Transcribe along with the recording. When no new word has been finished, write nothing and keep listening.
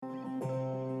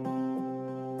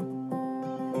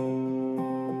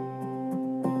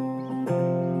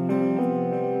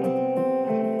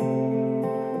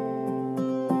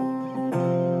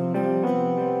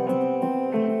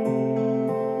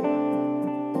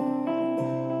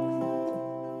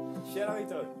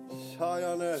Tja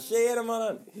Janne! Tjena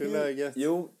mannen! Hur är läget?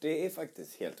 Jo, det är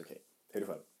faktiskt helt okej. Hur är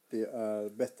det själv? Det är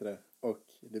bättre och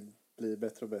det blir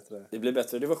bättre och bättre. Det blir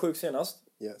bättre. Du var sjuk senast,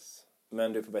 Yes.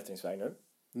 men du är på bättringsväg nu.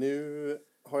 Nu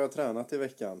har jag tränat i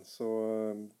veckan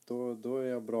så då är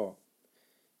jag bra.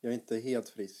 Jag är inte helt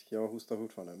frisk, jag hostar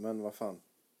fortfarande, men vad fan.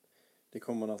 Det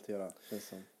kommer man alltid göra, känns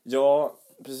som. Ja,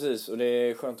 precis. Och det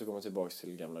är skönt att komma tillbaka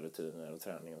till gamla rutiner och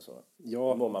träning och så. Då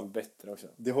Ja, mår man bättre också.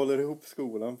 det håller ihop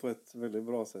skolan på ett väldigt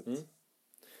bra sätt.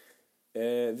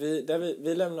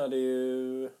 Vi lämnade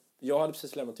ju... Jag hade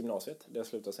precis lämnat gymnasiet, där jag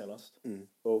slutade senast.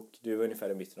 Och du var ungefär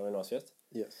i mitten av gymnasiet.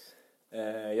 Yes.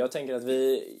 Jag tänker att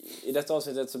i detta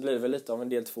avsnittet så blir det väl lite av en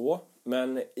del 2.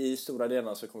 Men i stora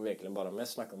delar så kommer vi egentligen bara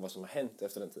mest snacka om vad som har hänt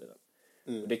efter den tiden.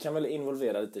 Och det kan väl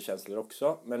involvera lite känslor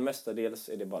också, men mestadels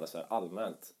är det bara så här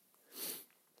allmänt.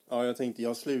 Ja,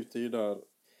 jag slutade ju där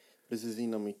precis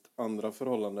innan mitt andra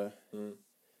förhållande.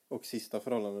 Och sista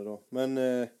förhållande då. Men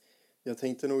jag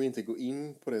tänkte nog inte gå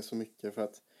in på det så mycket för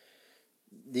att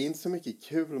det är inte så mycket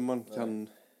kul man kan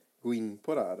gå in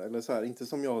på där. Eller så här, inte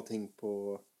som jag har tänkt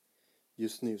på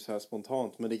just nu så här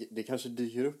spontant. Men det kanske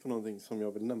dyker upp någonting som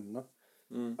jag vill nämna.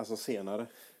 Alltså senare.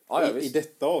 Ja, I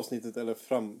detta avsnittet eller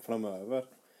framöver.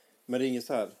 Men det är inget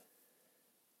så här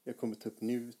jag kommer ta upp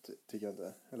nu, tycker jag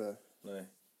inte. Eller? Nej.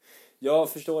 Jag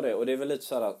förstår det, och det är väl lite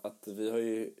så här att vi har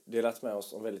ju delat med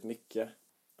oss om väldigt mycket.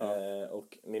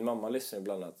 Och min mamma lyssnar ju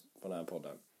bland annat på den här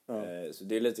podden. Så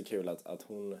det är lite kul att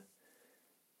hon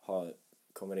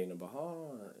kommer in och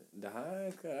bara, det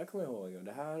här kommer jag ihåg och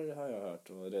det här har jag hört.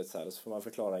 Och det är så här, så får man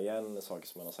förklara igen saker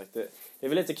som man har sagt. Det är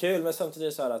väl lite kul, men samtidigt är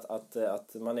det så här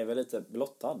att man är väl lite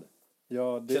blottad.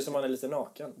 Ja, Det känns som man är lite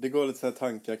naken. Det går lite så här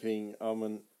tankar kring, ja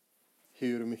men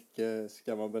hur mycket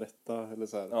ska man berätta? Eller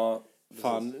så här. Ja,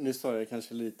 fan, nu sa jag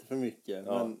kanske lite för mycket.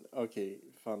 Ja. Men okej,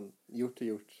 fan, gjort är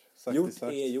gjort. Sagt Gjort är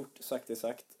sagt. är gjort, sagt är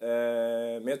sagt.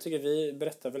 Men jag tycker vi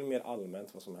berättar väl mer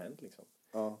allmänt vad som har hänt liksom.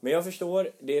 Ja. Men jag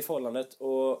förstår, det är förhållandet,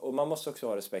 och man måste också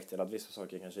ha respekt till att vissa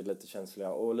saker kanske är lite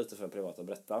känsliga och lite för privata att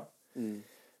berätta.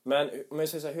 Men om jag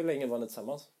säger så här, hur länge var ni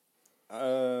tillsammans?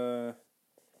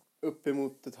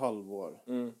 Uppemot ett halvår.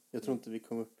 Jag tror inte vi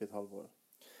kom upp i ett halvår.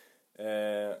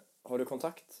 Har du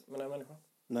kontakt med den här människan?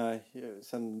 Nej,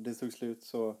 sen det tog slut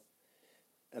så...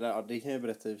 Eller ja, det kan jag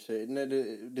berätta i och för sig. Nej,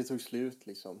 det tog slut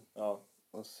liksom. Ja.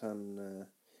 Och sen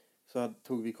så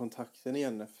tog vi kontakten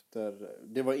igen efter...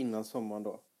 Det var innan sommaren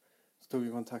då. Så tog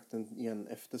vi kontakten igen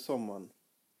efter sommaren.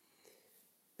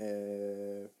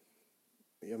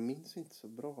 Jag minns inte så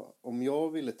bra. Om jag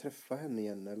ville träffa henne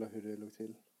igen eller hur det låg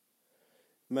till.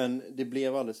 Men det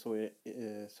blev aldrig så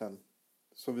sen.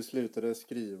 Så vi slutade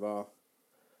skriva.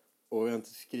 Och jag har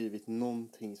inte skrivit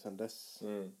någonting sedan dess.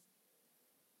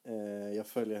 Jag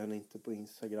följer henne inte på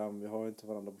Instagram. Vi har inte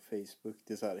varandra på Facebook.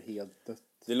 Det är så här helt dött.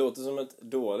 Det låter som ett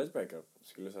dåligt breakup.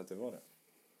 Skulle du säga att det var det?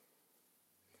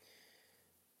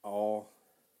 Ja.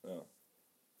 Ja.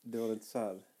 Det var lite så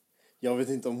här. Jag vet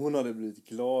inte om hon hade blivit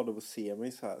glad av att se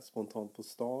mig så här spontant på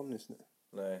stan just nu.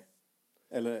 Nej.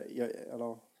 Eller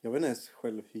jag vet inte ens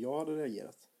själv hur jag hade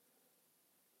reagerat.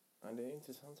 Ja, det är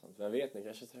intressant. Vem vet, ni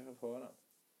kanske träffar på varandra.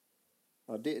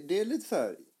 Ja, det är lite så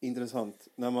här intressant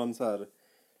när man så här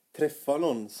träffar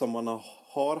någon som man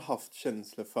har haft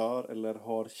känslor för eller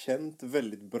har känt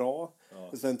väldigt bra.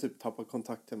 Och sen typ tappar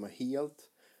kontakten med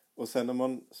helt. Och sen när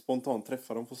man spontant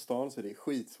träffar dem på stan så är det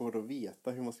skitsvårt att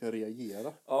veta hur man ska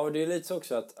reagera. Ja, och det är lite så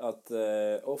också att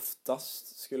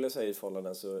oftast skulle jag säga i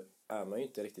förhållanden så är man ju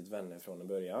inte riktigt vänner från en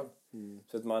början.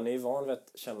 Så att man är ju van vid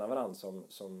att känna varandra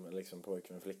som liksom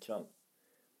pojkvän och flickvän.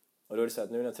 Och då är det så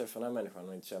att nu när jag träffar den här människan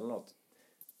och inte känner något,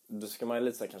 då ska man ju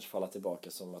lite så här kanske falla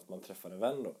tillbaka som att man träffar en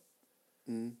vän då.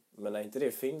 Men när inte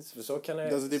det finns, för så kan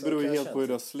det... Alltså det beror ju helt på hur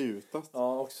det har slutat.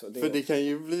 Ja, också. För det kan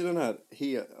ju bli den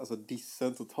här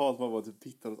dissen totalt, man bara typ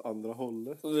tittar åt andra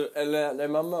hållet. Eller när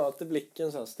man möter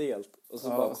blicken så här stelt och så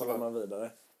bara kollar man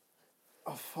vidare.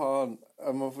 Fan,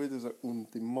 man får ju typ så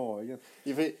ont i magen.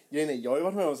 Jag har ju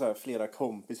varit med om så här flera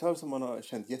kompisar som man har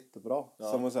känt jättebra.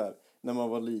 Som var så här, när man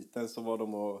var liten så var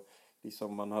de och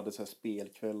liksom man hade så här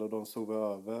spelkväll och de sov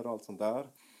över och allt sånt där.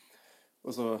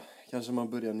 Och så kanske man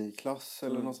börjar ny klass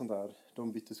eller något sånt där.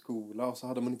 De bytte skola och så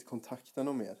hade man inte kontakten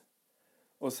någon mer.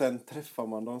 Och sen träffar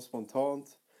man dem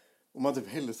spontant. Och man typ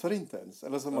hälsar inte ens.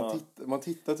 Eller så man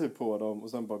tittar typ på dem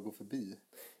och sen bara går förbi.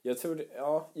 Jag tror det,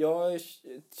 jag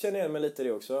känner igen mig lite i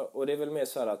det också. Och det är väl mer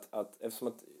så här att eftersom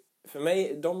att för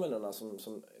mig, de människorna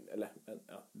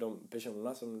de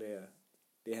personerna som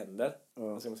det händer,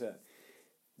 vad ska man säga?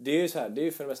 Det är ju så här, det är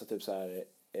ju för det mesta typ så här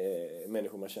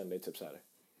människor man kände i typ så här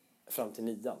fram till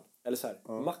 9. Eller så här,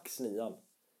 max 9.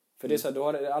 För det är så här, då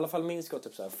har det i alla fall minst gått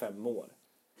typ så här 5 år.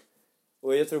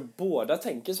 Och jag tror båda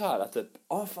tänker så här att typ,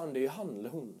 fan det är ju han eller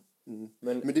hon.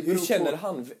 Men det hur känner på,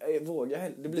 han?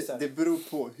 Vågar det blir så här. Det beror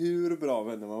på hur bra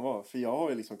vänner man var. För jag har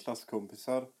ju liksom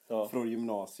klasskompisar från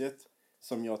gymnasiet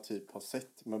som jag typ har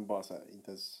sett, men bara så här,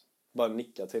 inte ens... Bara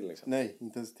nicka till liksom. Nej,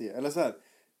 inte ens det. Eller så här,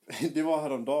 det var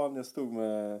häromdagen jag stod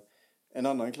med en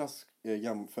annan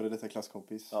före detta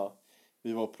klasskompis. Ja.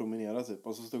 Vi var och promenerade typ,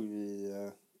 och så stod vi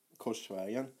i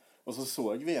Korsvägen. Och så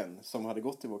såg vi en som hade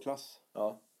gått i vår klass.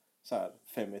 Ja. Så här,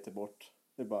 5 meter bort.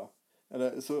 Det bara...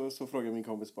 Så frågade min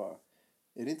kompis bara,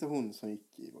 är det inte hon som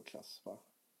gick i vår klass? Bara,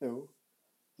 jo.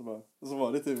 Så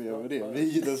var det typ över det. Vi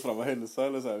gick ens fram och hälsade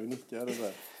eller så här, vi nickade eller så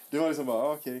här. Det var liksom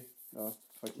bara, okej. Ja,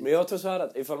 men jag tror så här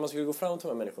att ifall man skulle gå fram till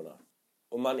de här människorna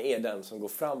och man är den som går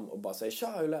fram och bara säger, tja,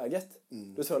 hur är läget? Då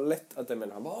är det så lätt att den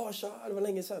människan bara, tja, det var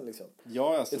länge sedan liksom.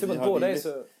 Ja, alltså, jag tror att båda är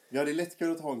så... Vi hade lätt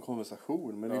kunnat ha en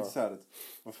konversation, men det är inte så här att,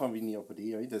 vad fan vill ni göra på det?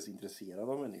 Jag är inte ens intresserad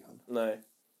av människan. Nej.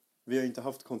 Vi har inte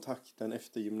haft kontakten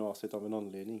efter gymnasiet av en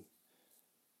anledning.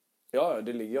 Ja,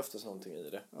 det ligger ju oftast någonting i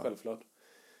det, självklart.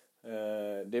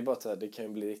 Det är bara att det kan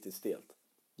ju bli riktigt stelt.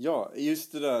 Ja,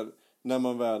 just det där när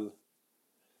man väl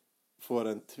får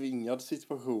en tvingad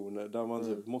situation där man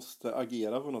typ måste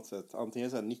agera på något sätt. Antingen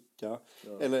så här nicka,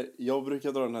 eller jag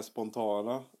brukar dra den här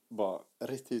spontana bara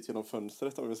rätt ut genom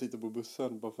fönstret om jag sitter på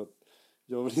bussen, bara för att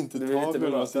jag vill inte ta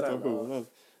själva situationen.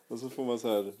 Och så får man så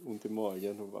här ont i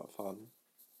magen och bara, fan,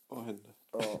 vad hände?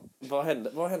 Ja,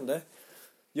 vad hände?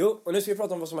 Jo, och nu ska vi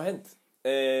prata om vad som har hänt.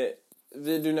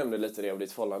 Du nämnde lite det om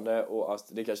ditt förhållande och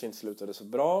att det kanske inte slutade så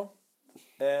bra.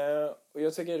 Och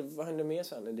jag tycker, vad hände mer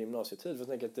sen i din gymnasietid? För jag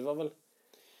tänker att det var väl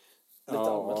lite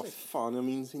allmänt. Ja, fan, jag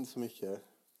minns inte så mycket.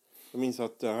 Jag minns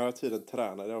att den här tiden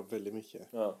tränade jag väldigt mycket.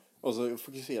 Ja. Och så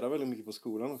fokuserade väldigt mycket på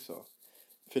skolan också.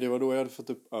 För det var då jag hade fått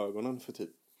upp ögonen för typ,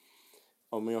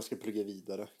 men jag ska plugga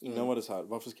vidare. Innan var det så här,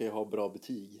 varför ska jag ha bra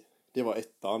betyg? Det var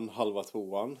 1:an, halva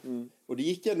 2:an. Och det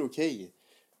gick ändå okej.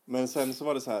 Men sen så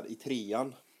var det så här, i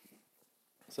 3:an.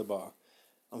 Så bara,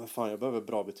 men fan, jag behöver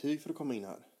bra betyg för att komma in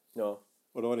här. Ja.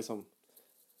 Och då var det liksom,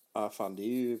 fan, det är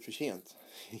ju för sent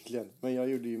egentligen. Men jag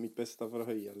gjorde ju mitt bästa för att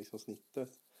höja liksom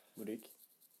snittet. Och det gick?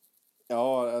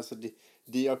 Ja, alltså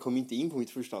jag kom inte in på mitt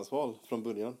förstahandsval från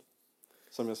början.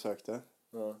 Som jag sökte.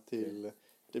 Ja, till.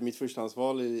 Mitt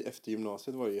förstahandsval efter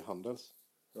gymnasiet var ju Handels.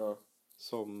 Ja.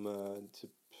 Som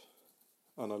typ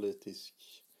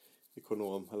analytisk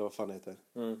ekonom, eller vad fan det heter.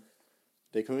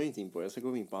 Det kom jag inte in på. Jag ska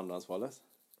gå in på andrahandsvalet.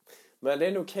 Men det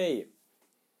är nog okej.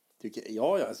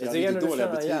 Ja. Alltså, jag tycker ändå du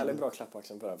känner en jävligt bra klapp på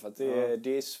axeln på det här. För att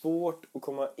det är svårt att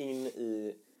komma in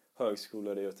i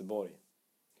högskolor i Göteborg.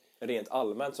 Rent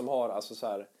allmänt som har, alltså så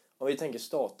här, om vi tänker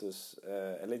status,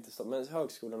 eller inte status, men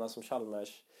högskolorna som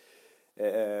Chalmers.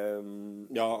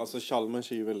 Ja, alltså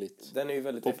Chalmers är ju väldigt, den är ju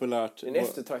väldigt populärt. En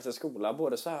eftertraktad skola,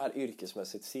 både så här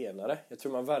yrkesmässigt senare. Jag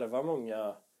tror man värvar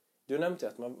många. Du nämnde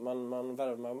att man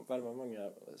värvar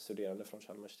många studerande från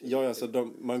Chalmers. Ja, alltså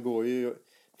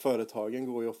företagen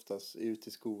går ju oftast ut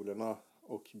i skolorna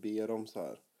och ber om så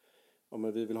här.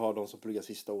 Men vi vill ha de som pluggar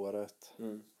sista året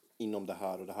inom det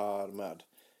här och det här med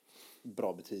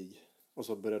bra betyg. Och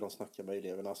så börjar de snacka med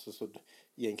eleverna. Så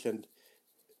egentligen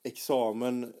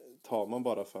examen tar man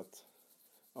bara för att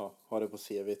ha det på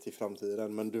CV till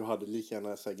framtiden. Men du hade lika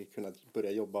gärna säkert kunnat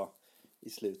börja jobba i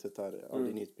slutet där av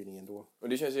din utbildning ändå. Och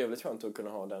det känns jävligt skönt att kunna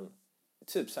ha den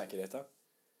typ säkerheten.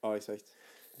 Ja, exakt.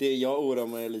 Det jag oroar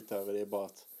mig lite över är bara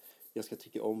att jag ska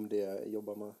tycka om det jag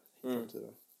jobbar med i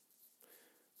framtiden.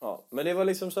 Ja, men det var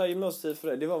liksom så här gymnasietid för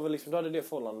dig. Det var väl liksom, du hade det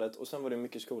förhållandet och sen var det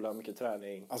mycket skola, mycket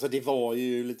träning. Alltså det var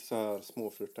ju lite så här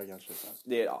småflörtar kanske. Så här.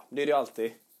 Det är det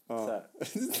alltid. Ja. Så här.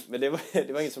 Men det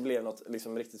var inget som blev något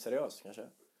liksom riktigt seriöst kanske?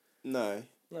 Nej.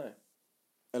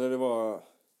 Eller det var...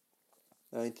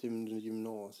 Nej, inte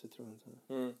gymnasiet tror jag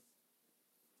inte.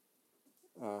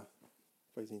 Ja,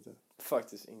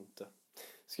 faktiskt inte.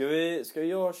 Ska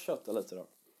jag köta lite då?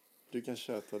 Du kan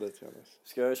köta lite, Johannes.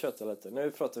 Ska jag köta lite?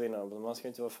 Nu pratar vi innan, man ska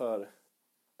inte vara för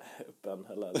öppen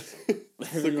heller.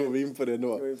 Liksom. Så går vi in på det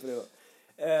då.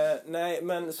 Nej,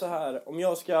 men så här, om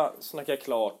jag ska snacka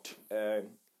klart,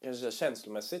 kanske säga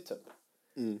känslomässigt typ.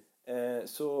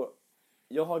 Så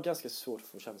jag har ganska svårt att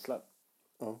få känslor.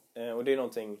 Ja. Och det är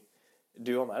någonting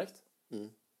du har märkt.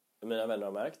 Mina vänner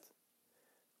har märkt.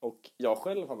 Och jag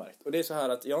själv har märkt. Och det är så här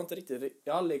att jag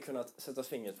har aldrig kunnat sätta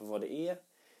fingret på vad det är.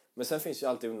 Men sen finns ju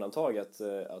alltid undantag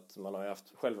att man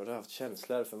har haft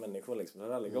känslor för människor liksom. Det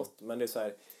har aldrig gått. Men det är så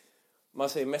här, man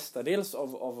säger mestadels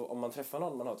av om man träffar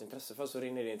någon man har ett intresse för, så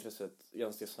rinner det intresset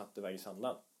ganska snabbt iväg i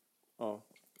sanden. Ja.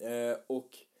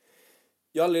 Och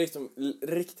jag har aldrig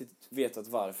riktigt vetat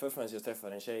varför förrän jag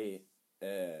träffade en tjej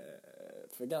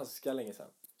för ganska länge sedan,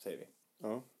 säger vi.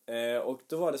 Ja. Och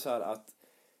då var det så här att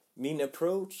min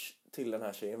approach till den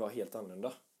här tjejen var helt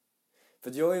annorlunda. För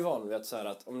att jag är van vid att, så här,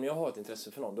 att om jag har ett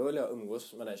intresse för någon, då vill jag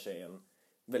umgås med den tjejen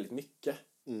väldigt mycket.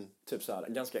 Typ så här,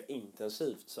 ganska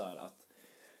intensivt så här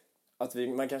att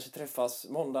man kanske träffas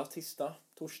måndag, tisdag,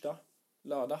 torsdag,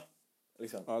 lördag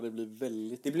liksom. Ja, det blir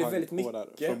väldigt mycket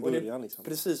där från början liksom.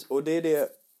 Precis, och det är det,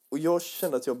 och jag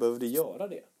kände att jag behövde göra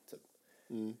det typ.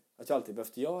 Att jag alltid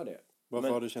behövde göra det. Varför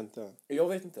har du känt det? Jag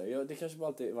vet inte, det kanske bara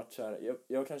alltid varit så här.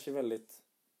 Jag kanske är väldigt...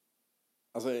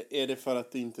 Alltså, är det för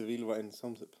att du inte vill vara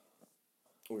ensam typ?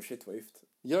 Oh shit, vad gift.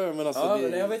 Ja, men alltså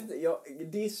men jag vet inte,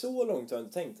 det är så långt jag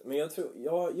inte tänkt. Men jag tror,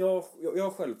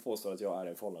 jag själv påstår att jag är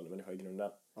en förhållande människa i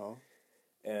grunden. Ja.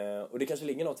 Och det kanske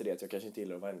ligger något i det att jag kanske inte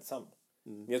gillar att vara ensam.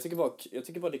 Men jag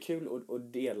tycker bara det är kul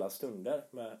att dela stunder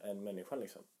med en människa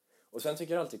liksom. Och sen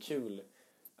tycker jag alltid kul,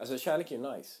 alltså kärlek är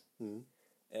ju nice.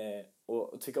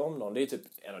 Och tycka om någon, det är typ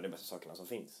en av de bästa sakerna som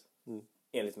finns.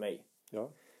 Enligt mig. Ja.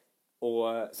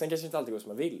 Och sen kanske inte alltid går som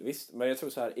man vill, visst. Men jag tror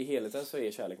så här, i helheten så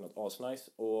är kärlek något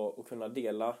asnice. Och kunna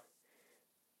dela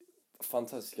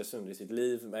fantastiska stunder i sitt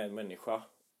liv med en människa.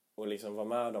 Och liksom vara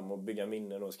med dem och bygga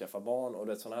minnen och skaffa barn. Och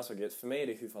det sådana här saker. För mig är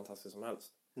det hur fantastiskt som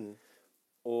helst.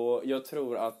 Och jag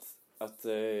tror att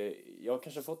jag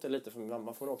kanske fått det lite från min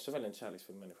mamma. För hon är också väldigt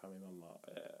kärleksfull människa, min mamma.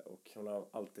 Och hon har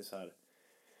alltid så här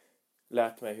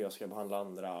lärt mig hur jag ska behandla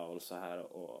andra och så här,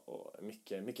 och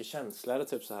mycket känslor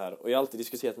typ så här. Och jag har alltid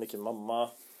diskuterat mycket med mamma.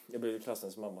 Jag blev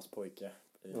klassens mammas pojke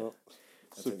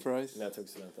Surprise. När jag tog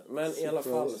studenten. Men i alla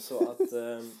fall så att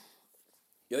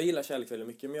jag gillar kärlek väldigt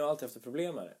mycket, men jag har alltid haft ett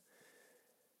problem med det.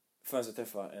 Förrän jag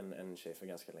träffade en tjej för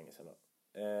ganska länge sedan då.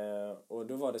 Och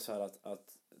då var det så här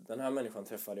att den här människan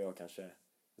jag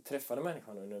träffade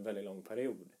människan under en väldigt lång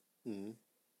period.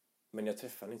 Men jag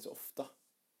träffade inte så ofta.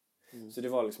 Så det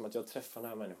var liksom att jag träffade den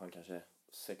här människan kanske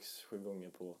 6-7 gånger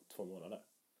på 2 månader.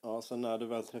 Ja, så när du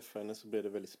väl träffade henne så blev det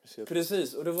väldigt speciellt.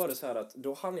 Precis, och då var det så här att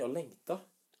då hann jag längta.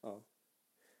 Ja.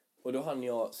 Och då hann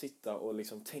jag sitta och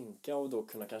liksom tänka och då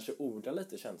kunna kanske orda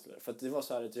lite känslor. För att det var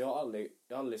så här att jag har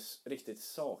aldrig riktigt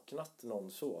saknat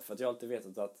någon så. För att jag har alltid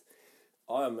vetat att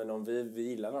ja, men om vi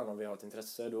gillar varandra, om vi har ett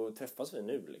intresse, då träffas vi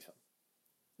nu liksom.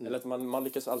 Eller att man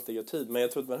lyckas alltid göra tid. Men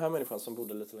jag tror att med den här människan som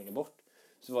bodde lite längre bort,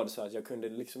 så var det så här att jag kunde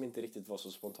liksom inte riktigt vara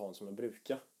så spontan som jag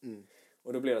brukar.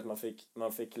 Och då blev det att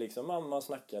man fick liksom, mamma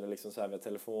snackade liksom så här via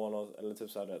telefon eller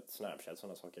typ så här Snapchat,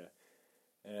 sådana saker.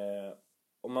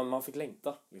 Och man fick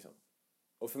längta liksom.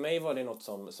 Och för mig var det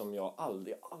något som jag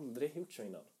aldrig gjort så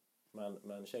innan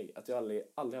med en tjej. Att jag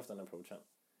aldrig haft den approachen.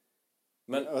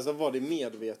 Men alltså var det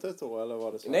medvetet då eller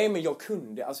var det så? Nej, men jag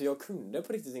kunde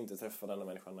på riktigt inte träffa den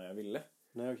människan när jag ville.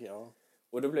 Nej, okej, ja.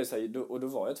 Och då blev det så här, och då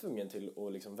var jag tvungen till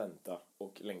att liksom vänta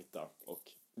och längta,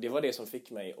 och det var det som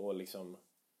fick mig att liksom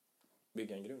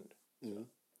bygga en grund.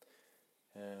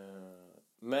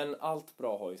 Men allt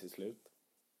bra har ju sitt slut.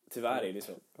 Tyvärr är det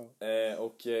så.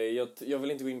 Och jag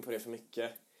vill inte gå in på det för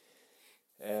mycket.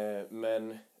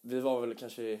 Men vi var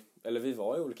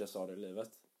i olika stadier i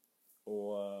livet.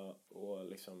 Och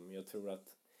liksom, jag tror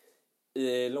att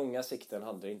i långa sikten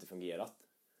hade det inte fungerat.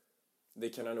 Det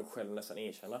kan jag nog själv nästan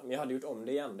erkänna. Men jag hade gjort om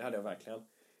det igen, det hade jag verkligen.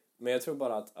 Men jag tror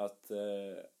bara att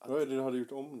vad är det du hade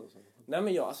gjort om då? Nej,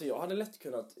 men jag hade lätt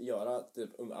kunnat göra typ,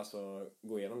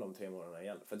 gå igenom de 3 månaderna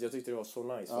igen. För att jag tyckte det var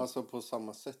så nice. Alltså på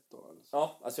samma sätt då? Eller så?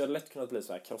 Ja, alltså jag hade lätt kunnat bli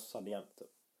så här krossad igen typ.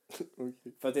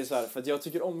 Okay. För att det är så här, för att jag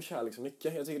tycker om kärlek så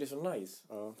mycket. Jag tycker det är så nice.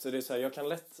 Ja. Så det är så här, jag kan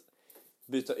lätt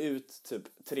byta ut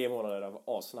typ 3 månader av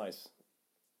asnice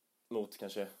mot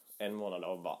kanske 1 månad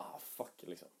av bara fuck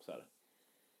liksom så här.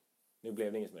 Nu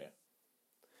blev det inget med det.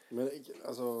 Men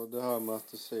alltså det här med att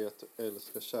du säger att du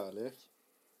älskar kärlek.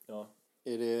 Ja.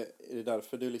 Är det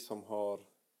därför du liksom har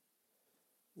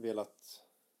velat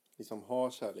liksom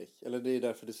ha kärlek? Eller det är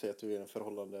därför du säger att du är en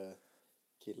förhållande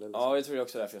kille? Liksom? Ja, jag tror det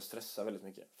också därför jag stressar väldigt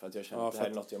mycket. För att jag känner att det här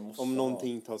är något jag måste om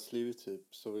någonting tar slut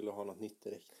typ så vill du ha något nytt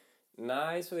direkt.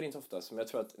 Nej, så är det inte oftast. Men jag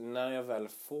tror att när jag väl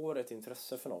får ett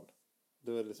intresse för någon,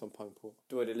 då är det liksom pang på.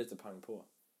 Då är det lite pang på.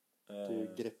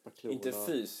 Du greppar klorna. Inte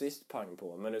fysiskt pang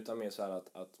på, men utan mer så här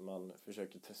att man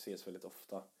försöker ses väldigt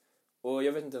ofta. Och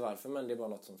jag vet inte varför, men det är bara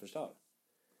något som förstör.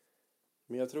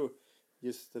 Men jag tror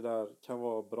just det där kan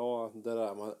vara bra, det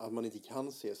där att man inte kan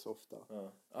ses så ofta.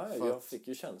 Ja, jag fick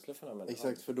ju känslor för den här människan.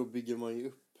 Exakt, för då bygger man ju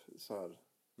upp så här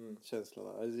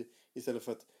känslorna. Istället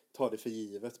för att ta det för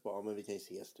givet bara, men vi kan ju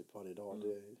ses typ varje dag.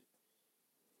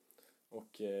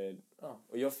 Och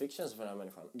jag fick känslor för den här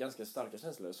människan. Ganska starka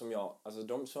känslor som jag,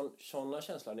 alltså sådana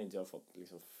känslor hade inte jag fått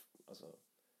liksom, alltså,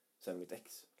 sen mitt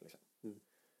ex liksom.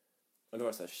 Och då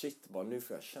var det så här, shit, bara nu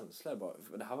får jag känslor bara,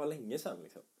 det här var länge sedan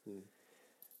liksom.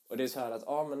 Och det är så här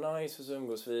att, men nice, och så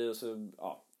umgås vi och så,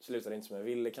 slutar det inte som jag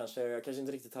ville. Jag kanske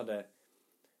inte riktigt hade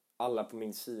alla på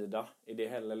min sida i det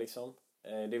heller liksom.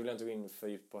 Det vill jag inte gå in för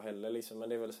djupt på heller liksom, men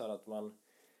det är väl så här att man,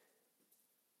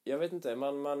 jag vet inte,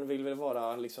 man vill väl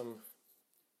vara liksom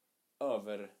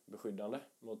överbeskyddande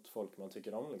mot folk man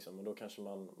tycker om liksom, och då kanske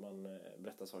man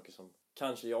berättar saker som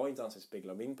kanske jag inte anser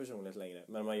speglar min personlighet längre,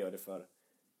 men man gör det för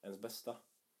ens bästa.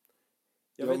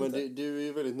 Men du är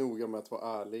ju väldigt noga med att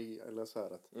vara ärlig, eller så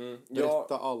här att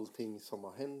berätta allting som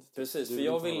har hänt. Precis, för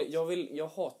jag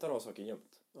hatar att ha saker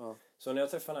gömt. Ja. Så när jag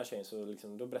träffar den här tjejen så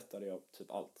liksom, då berättade jag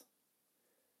typ allt.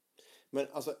 Men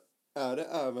alltså, är det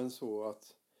även så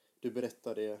att du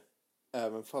berättar det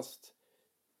även fast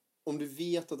om du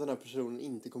vet att den här personen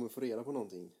inte kommer få reda på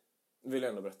någonting? Vill jag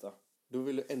ändå berätta. Då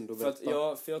vill du ändå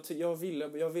berätta.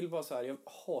 Jag vill bara så här, jag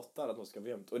hatar att något ska vara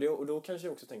gömt. Och då kanske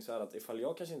jag också tänker så här att ifall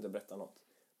jag kanske inte berättar något,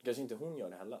 då kanske inte hon gör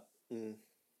det heller.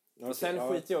 Okay, sen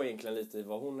skiter jag egentligen lite i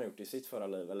vad hon har gjort i sitt förra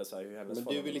liv, eller så här, hur hennes.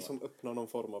 Men du vill liksom öppna någon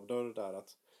form av dörr där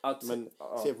att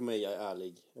se på mig, jag är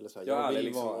ärlig, eller så här, jag är ärlig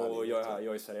liksom, och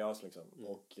jag är seriös liksom.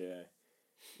 Och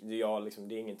liksom,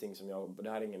 det är ingenting som det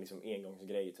här är ingen liksom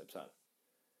engångsgrej typ så här.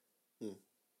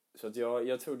 Så att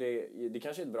jag tror det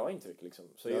kanske är ett bra intryck liksom.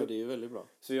 Så det är ju väldigt bra.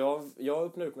 Så jag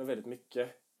öppnar upp mig väldigt mycket.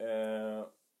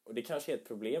 Och det kanske är ett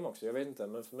problem också, jag vet inte.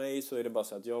 Men för mig så är det bara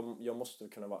så att jag måste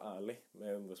kunna vara ärlig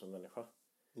med att umgås med människa.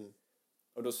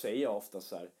 Och då säger jag ofta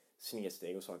så här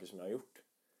snedsteg och saker som jag har gjort.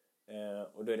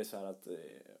 Och då är det så här att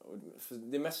för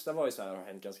det mesta var ju så här, har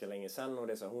hänt ganska länge sedan. Och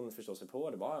det är så här, hon förstår sig på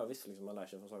det. Bara, visst liksom, man lär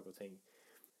sig från saker och ting.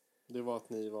 Det var att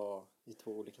ni var i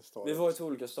 2 olika stadier. Vi var i 2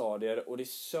 olika stadier och det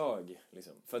sög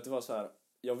liksom. För att det var så här,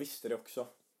 jag visste det också.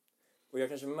 Och jag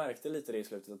kanske märkte lite det i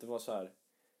slutet, att det var så här,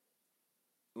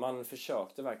 man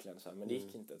försökte verkligen så här, men det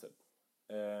gick inte typ.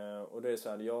 Och det är så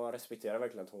här, jag respekterar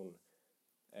verkligen att hon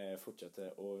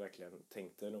fortsatte och verkligen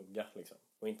tänkte noga liksom.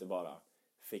 Och inte bara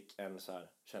fick en så här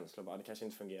känsla bara, det kanske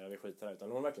inte fungerar, vi skiter där,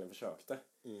 utan hon verkligen försökte.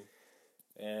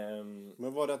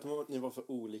 Men var det att ni var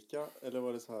för olika, eller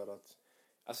var det så här att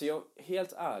alltså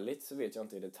helt ärligt så vet jag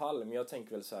inte i detalj, men jag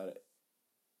tänker väl så här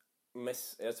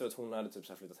jag tror att hon hade typ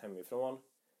så här flyttat hemifrån.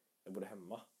 Jag bodde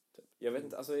hemma typ. Jag vet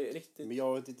inte, alltså riktigt. Men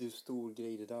jag vet inte hur stor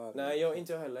grej det där. Nej,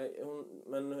 inte jag heller.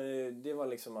 Men det var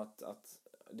liksom att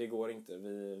det går inte.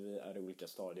 Vi är i olika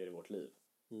stadier i vårt liv.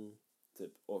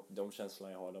 Typ. Och de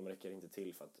känslorna jag har, de räcker inte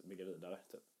till för att bygga vidare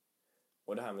typ.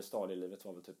 Och det här med stadielivet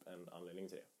var väl typ en anledning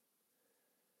till det.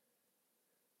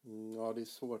 Ja, det är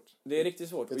svårt. Det är riktigt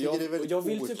svårt. Jag tycker det är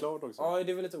väldigt oklart också. Ja,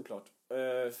 det är väldigt oklart.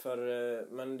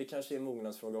 Men det kanske är en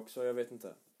mognadsfråga också, jag vet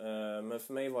inte. Men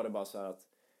för mig var det bara så här att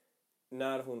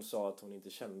när hon sa att hon inte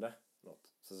kände något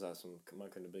så här, som man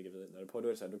kunde bygga vidare på, då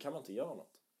är det så här, då kan man inte göra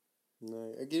något.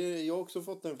 Nej, jag har också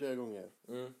fått den flera gånger.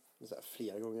 Så här,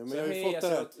 flera gånger. Men så jag har ju fått det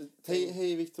här.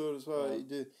 Hej Viktor,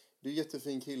 du är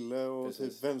jättefin kille och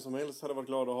typ, vem som helst hade varit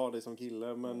glad att ha dig som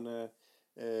kille, men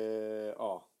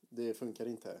det funkar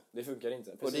inte. Det funkar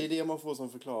inte. Precis. Och det är det man får som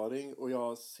förklaring. Och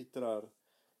jag sitter där,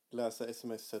 läser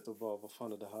smset och bara, vad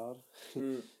fan är det här?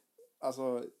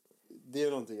 Alltså, det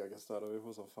är någonting jag kan störa mig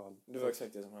på som fan. Det var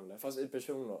exakt det som hände. Fast i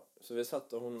person då. Så vi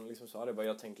satt och hon liksom sa det bara,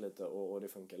 jag tänkte lite och det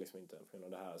funkar liksom inte på grund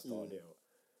av det här stadiet.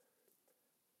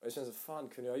 Och jag kände så, fan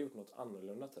kunde jag ha gjort något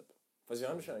annorlunda typ. Fast jag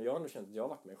har ändå känt att jag har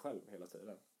varit mig själv hela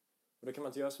tiden. Och då kan man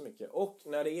inte göra så mycket. Och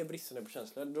när det är bristande på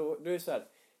känslor, då är det så här,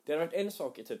 det hade varit en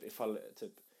sak i typ ifall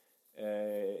typ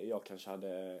jag kanske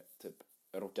hade typ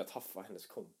råkat haffa hennes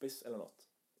kompis eller något.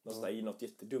 Något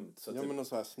jättedumt. Så ja, typ, men något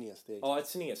så här snedsteg. Ja, ett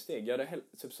snedsteg. Jag hade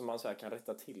typ som man så här kan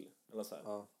rätta till. Eller så här.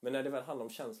 Ja. Men när det väl handlar om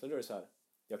känslor, då är det så här,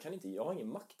 jag har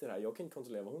ingen makt i det här. Jag kan inte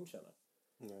kontrollera vad hon känner.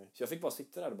 Nej. Så jag fick bara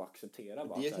sitta där och bara acceptera.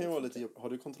 Det kan ju vara lite, har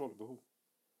du kontrollbehov?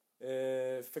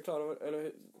 Förklara, eller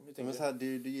hur tänker men så här,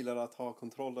 du gillar att ha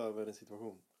kontroll över en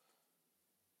situation?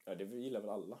 Ja, det gillar väl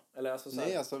alla. Eller alltså, så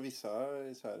nej, här, alltså vissa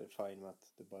är så här fine med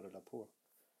att det bara rullar på.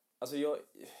 Alltså jag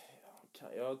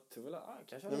tror väl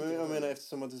kanske. Nej, men jag menar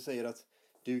eftersom att du säger att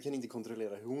du kan inte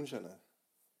kontrollera hur hon känner.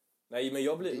 Nej, men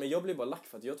jag blir bara lack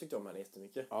för att jag tyckte om henne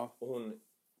jättemycket. Ja. Och hon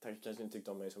kanske inte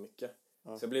tyckte om mig så mycket.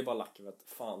 Ja. Så jag blev bara lack för att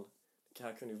fan, det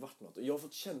här kunde ju varit något. Och jag har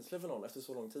fått känslor för någon efter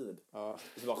så lång tid. Ja.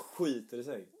 Så bara skiter i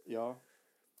sig. Ja.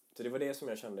 Så det var det som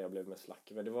jag kände jag blev mest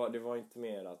lack över. Det var inte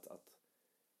mer att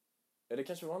ja, det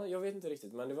kanske var något, jag vet inte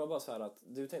riktigt, men det var bara så här att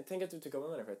tänk att du tycker om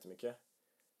en människa jättemycket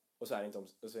och så är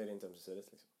det inte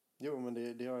ömsesidigt liksom. Jo,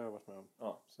 men det har jag varit med om.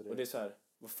 Ja. Så och det är så här,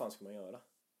 vad fan ska man göra?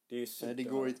 Det är ju super. Nej, det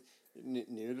går inte.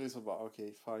 Nu är det liksom bara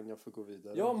okej, fine, jag får gå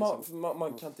vidare. Ja,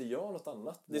 man kan inte göra något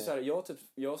annat. Det är så här,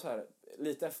 jag så här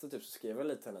lite efter typ så skrev jag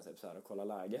lite henne typ så här och kolla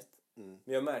läget. Men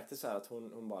jag märkte så här att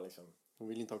hon bara liksom, hon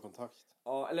vill inte ha kontakt.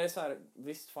 Ja, eller så här,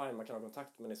 visst fine man kan ha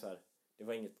kontakt, men det är så här, det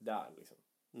var inget där liksom.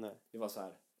 Nej. Det var så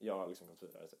här, jag har liksom gått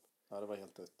vidare typ. Ja, det var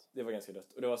helt dött. Det var ganska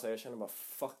dött. Och det var så här, jag kände bara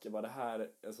fuck, jag bara det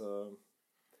här, alltså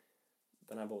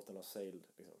den här båten har sailed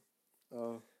liksom.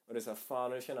 Ja. Och det är så här,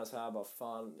 fan, och jag känner så här bara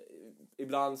fan,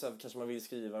 ibland så här, kanske man vill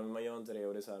skriva men man gör inte det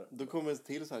och det är så här. Då kommer det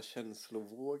till så här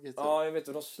känslovågor typ. Ja, jag vet,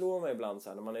 och de slår mig ibland så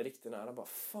här när man är riktigt nära, bara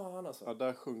fan alltså. Ja,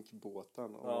 där sjönk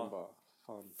båten och man bara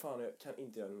fan, jag kan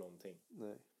inte göra någonting.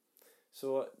 Nej.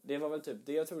 Så det var väl typ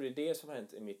det, jag tror det är det som har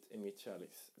hänt i mitt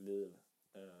kärleksliv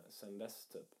sen dess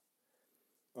typ.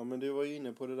 Ja, men du var ju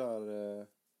inne på det där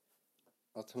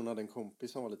att hon hade en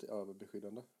kompis som var lite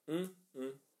överbeskyddande.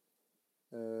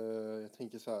 Jag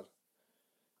tänker så här.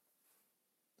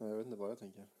 Nej, jag vet inte vad jag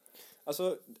tänker.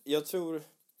 Alltså, jag tror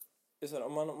det är så här,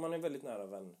 om man är väldigt nära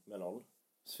vän med någon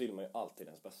så vill man ju alltid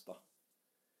ens bästa.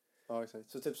 Ja, exakt.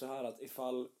 Så typ så här att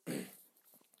ifall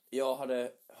jag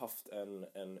hade haft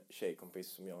en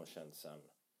tjejkompis som jag har känt sen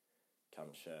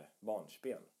kanske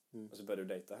barnsben och så började du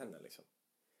dejta henne liksom.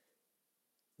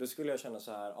 Då skulle jag känna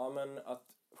så här, ja men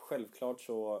att självklart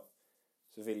så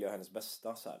vill jag hennes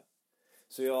bästa så här.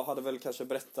 Så jag hade väl kanske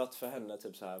berättat för henne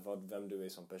typ så här vem du är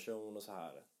som person och så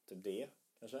här, typ det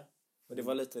kanske. Och det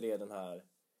var lite det den här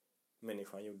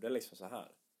människan gjorde liksom så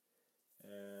här.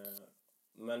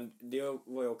 Men det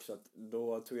var ju också att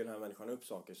då tog den här människan upp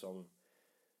saker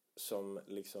som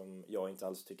liksom jag inte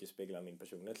alls tycker speglar min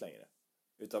personlighet längre.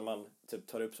 Utan man typ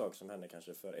tar upp saker som hände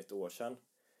kanske för ett år sedan.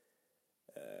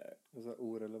 Så här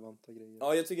orelevanta grejer.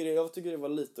 Ja, jag tycker det var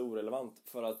lite orelevant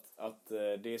för att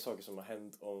det är saker som har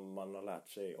hänt om man har lärt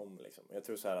sig om liksom. Jag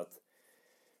tror så här att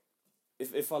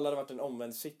ifall det hade varit en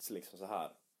omvänd sits liksom så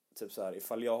här. Typ så här,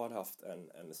 ifall jag hade haft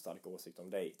en stark åsikt om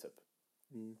dig typ.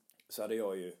 Så hade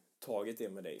jag ju tagit det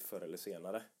med dig förr eller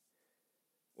senare.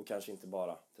 Och kanske inte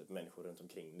bara typ människor runt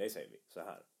omkring dig, säger vi så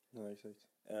här. Nej, exakt.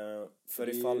 För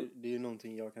det är ju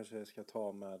någonting jag kanske ska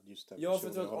ta med just den personen. Ja,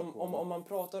 för att om man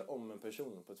pratar om en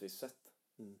person på ett visst sätt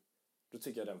då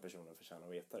tycker jag den personen förtjänar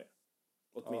att veta det.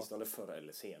 Åtminstone förr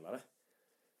eller senare.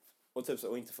 Och typ så,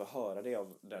 och inte få höra det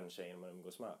av den tjejen man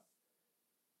umgås med.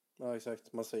 Ja,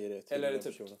 exakt. Man säger det till eller den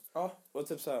typ, personen. Ja, och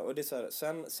typ så här, och det är så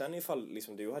här, sen ifall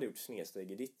liksom du hade gjort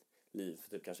snedsteg i ditt liv för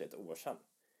typ kanske ett år sedan.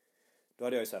 Då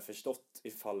hade jag ju så här förstått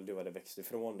ifall du hade växt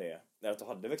ifrån det. Eller att du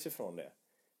hade växt ifrån det.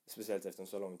 Speciellt efter en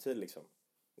så lång tid liksom.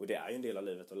 Och det är ju en del av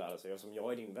livet att lära sig. Och som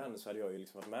jag är din vän så hade jag ju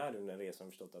liksom varit med under en resa och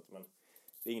förstått att men,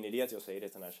 det är ingen idé att jag säger det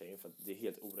till den här tjejen för att det är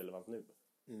helt orelevant nu.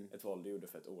 Ett val du gjorde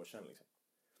för ett år sedan liksom.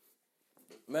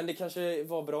 Men det kanske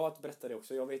var bra att berätta det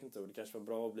också. Jag vet inte. Och det kanske var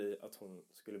bra att hon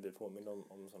skulle bli påmind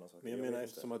om sådana saker. Men jag menar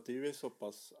eftersom att du är så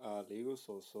pass ärlig och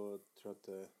så tror jag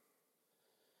att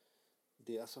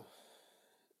det är alltså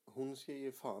hon ska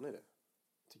ju fan i det.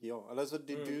 Tycker jag. Alltså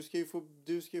du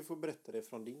ska ju få berätta det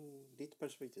från ditt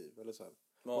perspektiv eller så här.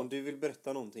 Ja. Om du vill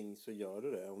berätta någonting så gör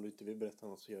du det. Om du inte vill berätta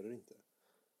något så gör du det inte.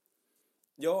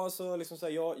 Ja, alltså liksom så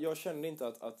här, jag kände inte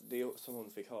att det som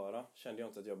hon fick höra kände jag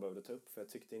inte att jag behövde ta upp för jag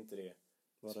tyckte inte det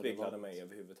speglade mig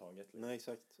överhuvudtaget. Liksom. Nej,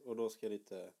 exakt. Och då ska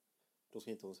inte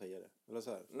hon säga det. Eller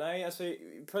så här. Nej, alltså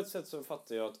på ett sätt så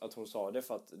fattar jag att hon sa det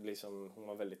för att liksom, hon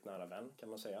var väldigt nära vän kan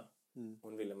man säga.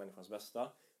 Hon ville människans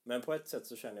bästa. Men på ett sätt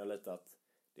så känner jag lite att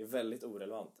det är väldigt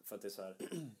orelevant för att det är så här,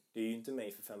 det är ju inte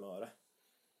mig för 5 öre.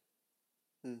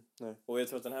 Nej. Och jag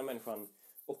tror att den här människan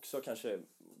också kanske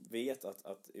vet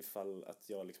att ifall att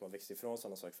jag liksom har växt ifrån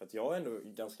sådana saker för att jag är ändå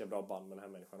ganska bra band med den här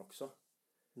människan också.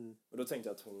 Och då tänkte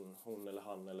jag att hon eller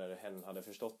han eller hen hade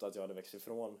förstått att jag hade växt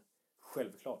ifrån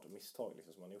självklart misstag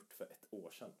liksom, som man gjort för ett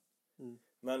år sedan.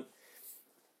 Men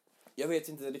jag vet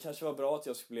inte, det kanske var bra att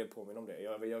jag skulle bli påminn om det.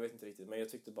 Jag vet inte riktigt, men jag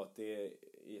tyckte bara att det är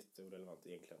jätteorelevant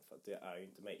egentligen för att det är ju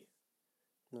inte mig.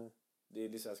 Nej. Det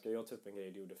är så här, ska jag ta upp en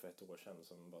grej du gjorde för ett år sedan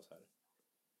som bara så här.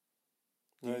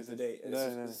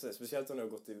 Nej. Speciellt om du har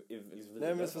gått i liksom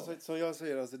nej, men som jag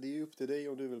säger, alltså, det är ju upp till dig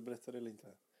om du vill berätta det eller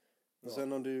inte. Och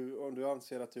sen om du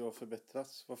anser att du har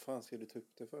förbättrats, vad fan ska du ta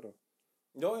upp det för då?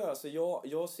 Ja, alltså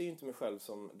jag ser inte mig själv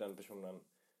som den personen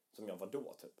som jag var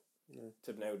då, typ.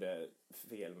 Typ när jag gjorde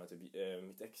fel med typ,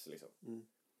 mitt ex, liksom.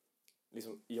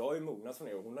 Liksom, jag har ju mognat från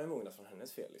det och hon har ju mognat från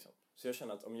hennes fel, liksom. Så jag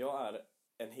känner att om jag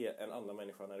är en annan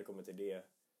människa när det kommer till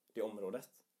det området,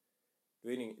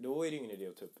 då är det ingen idé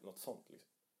att ta upp något sånt, liksom.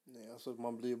 Nej, alltså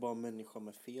man blir ju bara människa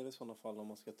med fel i sådana fall om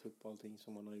man ska ta upp allting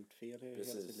som man har gjort fel i hela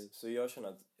sitt liv. Så jag känner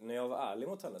att när jag var ärlig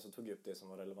mot henne så tog jag upp det som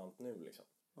var relevant nu, liksom.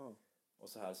 Och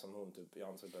så här som hon typ, jag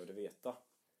ansåg behövde veta.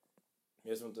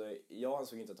 Men jag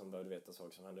ansåg inte att hon behövde veta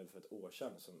saker som hände för ett år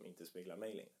sedan som inte speglar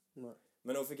mig längre. Nej.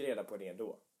 Men hon fick reda på det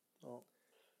då. Ja.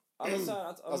 Alltså, så här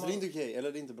alltså det är inte okej,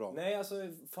 eller det är inte bra. Nej, alltså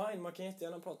fine, man kan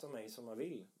jättegärna prata om mig som man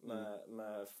vill.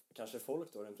 Med kanske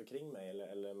folk då runt omkring mig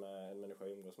eller med en människa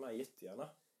jag umgås med, jättegärna.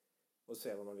 Och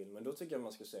säga vad man vill, men då tycker jag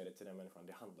man ska säga det till den människan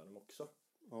det handlar om också.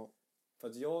 Ja. För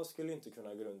att jag skulle inte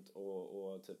kunna gå runt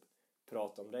och typ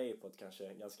prata om dig på ett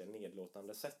kanske ganska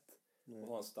nedlåtande sätt. Och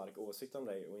ha en stark åsikt om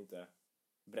dig och inte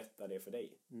berätta det för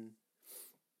dig.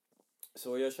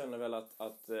 Så jag känner väl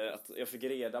att jag fick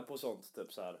reda på sånt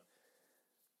typ så här,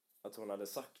 att hon hade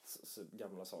sagt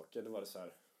gamla saker. Det var det så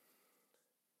här,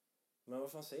 men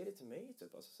vad fan säger det till mig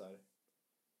typ, alltså så här,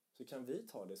 så kan vi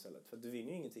ta det istället, för du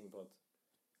vinner ju ingenting på att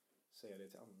säga det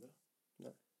till andra.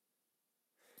 Nej.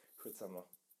 Skitsamma.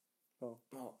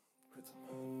 Ja, skitsamma.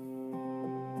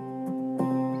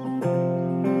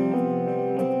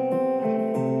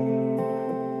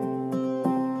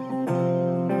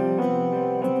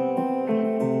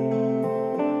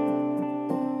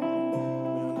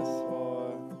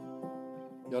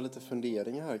 Jag har lite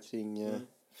funderingar här kring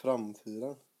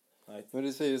framtiden. Right. Men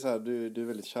du säger så här, du är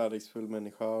väldigt kärleksfull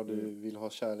människa och du vill ha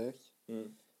kärlek.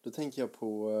 Då tänker jag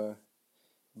på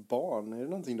barn. Är det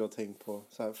någonting du har tänkt på?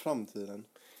 Så här, framtiden?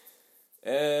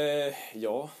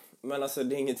 Ja, men alltså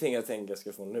det är ingenting jag tänker jag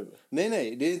ska få nu.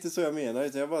 Nej, det är inte så jag menar.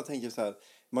 Utan jag bara tänker så här,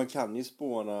 man kan ju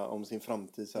spåna om sin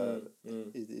framtid så här,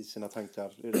 i sina tankar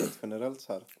rent generellt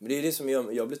så här. Men det är det som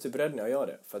jag blir typ rädd när jag gör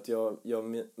det. För att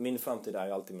min framtid är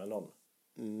ju alltid med någon.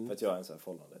 För att jag är en sån här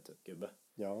förhållande typ gubbe.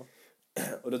 Ja.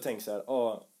 Och då tänker jag så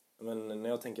här, men när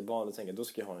jag tänker barn, då tänker jag, då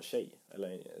ska jag ha en tjej.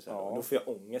 Eller så här, då får jag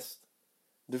ångest.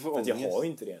 Du får för ångest? Att jag har ju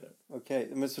inte det nu. Okej,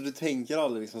 men så du tänker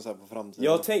aldrig liksom så här på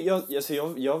framtiden?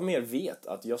 Jag mer vet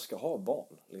att jag ska ha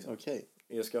barn. Liksom. Okej.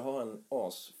 Jag ska ha en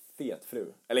asfet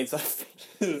fru. Eller inte så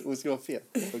här. Hon ska vara fet,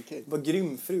 okej. Bara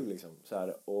grym fru liksom. Så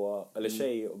här, eller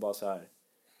tjej och bara så här.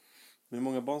 Men hur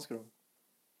många barn ska du ha?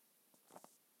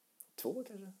 2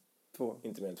 kanske? 2?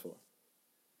 Inte mer än 2.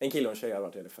 En kille och en tjej har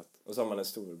varit helt fett. Och så har man en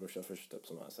storebrorsa först typ,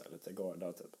 som är så här, lite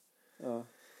gardad typ. Ja,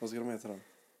 vad ska de heta då?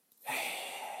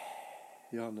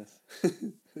 Johannes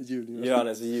Junior.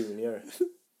 Johannes Junior.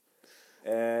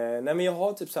 Nej men jag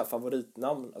har typ så här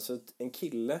favoritnamn. Alltså en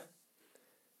kille.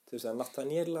 Typ så här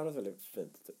Nathaniel har det väldigt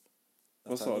fint typ.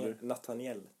 Vad sa du?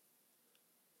 Nathaniel.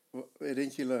 Är det en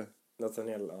kille?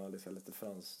 Nathaniel, ja, det är så här lite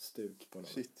fransk stuk på någon.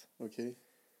 Shit, okej.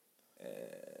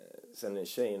 Sen är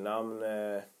tjejnamn.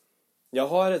 Jag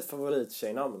har ett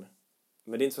favorittjejnamn.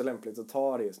 Men det är inte så lämpligt att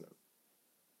ta det just nu.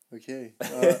 Okej,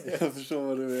 ja, jag förstår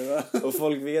vad du menar. Och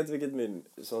folk vet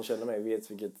som känner mig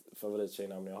vet vilket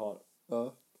favorittjejnamn jag har.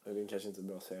 Ja. Det är kanske inte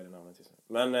bra att säga det namnet just nu.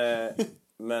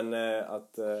 Men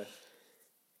att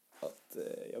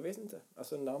jag vet inte.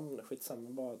 Alltså namn, skitsamma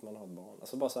bara att man har ett barn.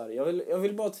 Alltså bara så här, jag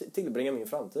vill bara tillbringa min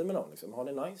framtid med någon liksom. Ha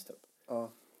det nice typ.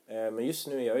 Ja. Men just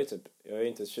nu är jag är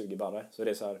inte 20 barre. Så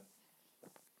det är så här,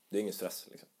 det är ingen stress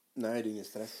liksom. Nej, det är ingen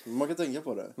stress. Man kan tänka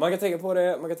på det. Man kan tänka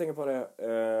på det.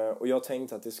 Och jag har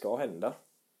tänkt att det ska hända.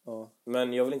 Ja.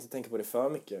 Men jag vill inte tänka på det för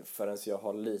mycket förrän jag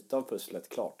har lite av pusslet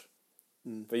klart.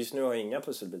 För just nu har jag inga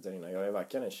pusselbitar innan. Jag är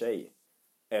varken en tjej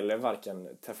eller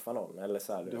varken träffa någon. Eller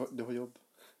så här, Du har jobb.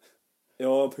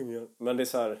 Ja, pengar. Men det är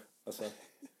så här, alltså.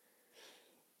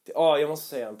 Jag måste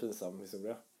säga en pinsam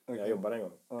historia. Okay. Jag jobbade en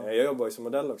gång. Jag jobbar ju som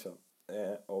modell också.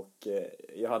 Och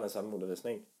jag hade en sån här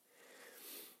modevisning.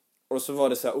 Och så var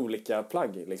det så här olika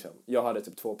plagg liksom. Jag hade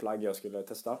typ 2 plagg jag skulle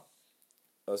testa.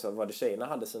 Och så var det tjejerna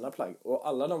hade sina plagg. Och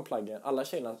alla de plaggen, alla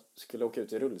tjejerna skulle åka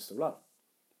ut i rullstolar.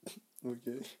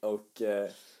 Okej. Och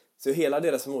så hela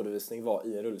deras modevisning var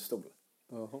i en rullstol.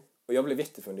 Uh-huh. Och jag blev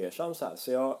jättefundersam så här.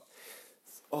 Så jag,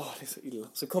 det är så illa.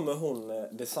 Så kommer hon,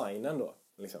 designen då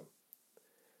liksom.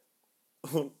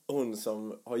 Hon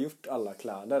som har gjort alla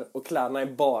kläder. Och kläderna är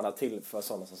bara till för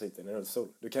sådana som sitter i en rullstol.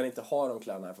 Du kan inte ha de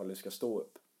kläderna ifall du ska stå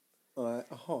upp. Nej,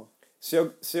 aha.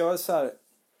 Så jag så här,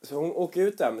 så hon åker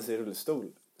ut där med sin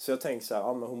rullstol. Så jag tänker så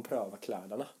här, men hon prövar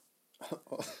kläderna.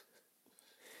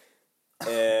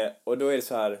 Och då är det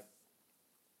så här.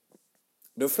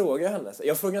 Då frågar jag henne.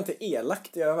 Jag frågar inte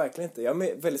elakt, jag verkligen inte. Jag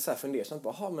är väldigt så här fundersam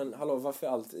på, men hallå, varför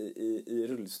är allt i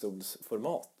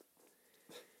rullstolsformat?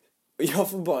 Och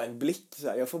jag får bara en blick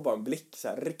så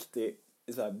här, riktig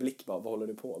så här blick bara, vad håller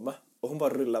du på med? Och hon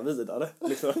bara rullar vidare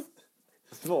liksom.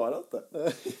 Svarar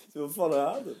inte. Så vad fan är det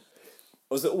här?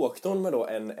 Och så åkte hon med då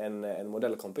en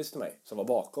modellkompis till mig som var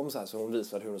bakom så här, så hon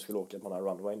visade hur hon skulle åka på den här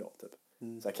runway då typ.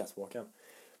 Så här catwalken.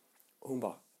 Och hon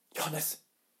bara, Johannes,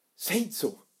 säg inte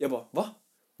så. Jag bara, va?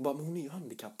 Hon bara, men hon är ju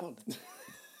handikappad.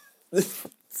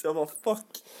 Så jag bara,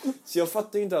 fuck. Så jag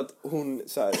fattade ju inte att hon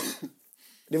så här.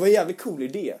 Det var en jävligt cool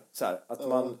idé så här, att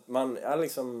man är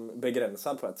liksom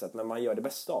begränsad på ett sätt, men man gör det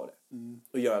bästa av det.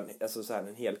 Och gör alltså så här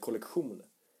en hel kollektion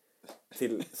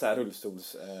till så här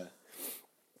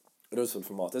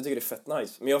rullstolsformat. Jag tycker det är fett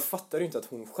nice. Men jag fattar ju inte att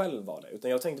hon själv var det.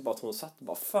 Utan jag tänkte bara att hon satt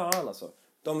bara, fan alltså.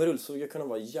 De med rullstol ska kunna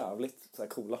vara jävligt så här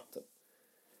coola typ.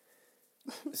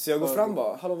 Så jag går fram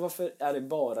bara, hallå, varför är det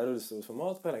bara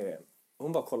rullstolsformat på hela grejen? Och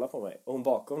hon bara kollar på mig. Och hon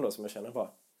bakom då som jag känner bara,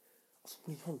 alltså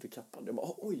min handikappad. Jag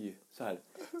bara, oj, så här.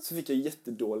 Så fick jag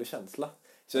jättedålig känsla.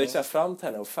 Så jag gick så här fram till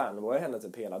henne och fanboyade henne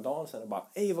typ hela dagen. Sen och bara,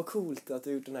 vad coolt att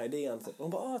du gjort den här idén. Och hon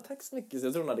bara, tack så mycket. Så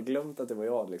jag tror hon hade glömt att det var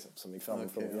jag liksom, som gick fram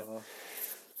och frågade. Ja.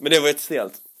 Men det var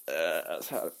jättestelt.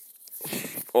 Så här.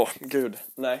 Gud.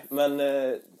 Nej, men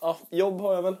jobb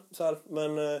har jag väl så här.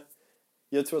 Men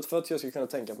jag tror att för att jag ska kunna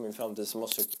tänka på min framtid så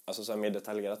måste jag, alltså så här mer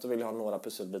detaljerat, då vill jag ha några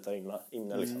pusselbitar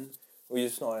inne liksom. Och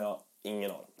just nu har jag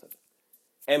ingen av dem typ.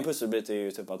 En pusselbit är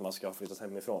ju typ att man ska ha flyttat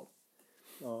hemifrån.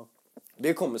 Ja.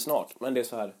 Det kommer snart, men det är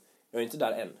så här, jag är inte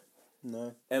där än.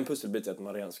 Nej. En pusselbit är att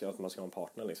man redan ska ha en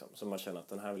partner liksom, så man känner att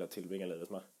den här vill jag tillbringa livet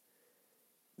med.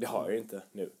 Det har jag ju inte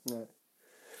nu.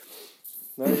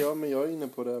 Nej, men jag är inne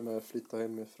på det med att flytta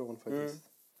hemifrån faktiskt.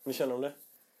 Hur känner du om det?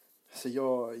 Så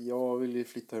jag vill ju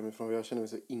flytta hemifrån för jag känner mig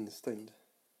så instängd.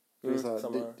 Det är, så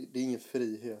här, det är ingen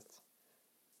frihet.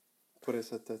 På det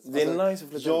sättet. Det är nice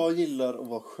att flytta. Jag gillar att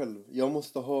vara själv. Jag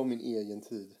måste ha min egen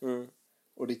tid.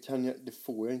 Och det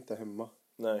får jag inte hemma.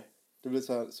 Nej. Det blir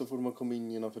så här, så fort man kommer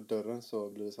in innanför dörren så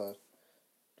blir det så här.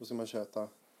 Då ska man köta.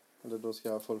 Eller då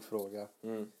ska folk fråga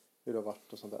hur det har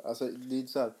varit och sånt där. Alltså det är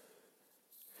så här.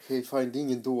 Okay, fine, det är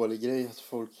ingen dålig grej att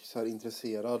folk är så här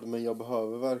intresserad. Men jag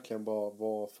behöver verkligen bara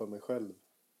vara för mig själv.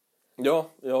 Ja,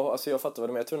 alltså jag fattar vad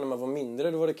du menar. Jag tror när man var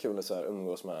mindre då var det kul att så här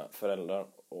umgås med föräldrar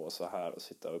och så här och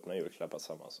sitta och öppna julklappar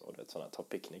tillsammans och det såna här ta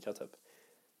picknickar typ.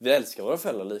 Vi älskar våra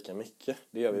föräldrar lika mycket.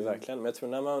 Det gör vi verkligen. Men jag tror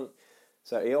när man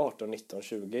så här, är 18, 19,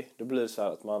 20 då blir det så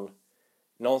här att man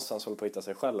någonstans håller på att hitta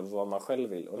sig själv, vad man själv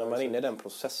vill. Och när man är inne i den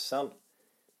processen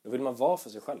då vill man vara för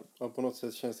sig själv. Ja, på något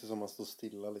sätt känns det som att man står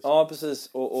stilla liksom. Ja, precis.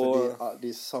 För det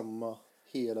är samma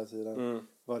hela tiden.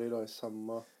 Varje dag är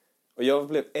samma. Och jag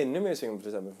blev ännu mer sugen på till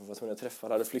exempel för att jag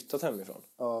träffade hade flyttat hemifrån.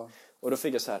 Ja. Och då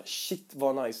fick jag så här, shit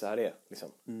vad nice det här är liksom.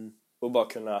 Och bara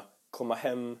kunna komma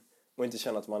hem och inte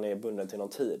känna att man är bunden till någon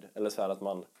tid. Eller så här att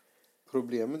man...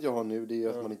 Problemet jag har nu det är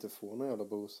att man inte får någon jävla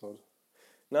bostad.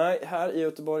 Nej, här i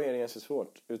Göteborg är det ganska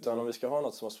svårt. Utan om vi ska ha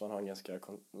något så måste man ha en ganska...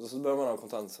 Så behöver man ha en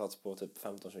kontantsats på typ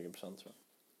 15-20% tror jag.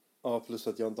 Ja, plus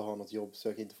att jag inte har något jobb så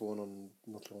jag kan inte få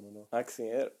något lån ändå.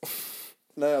 Aktier.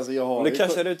 Nej, alltså jag har om du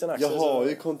cashar ut en aktie jag har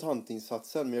ju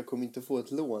kontantinsatsen men jag kommer inte få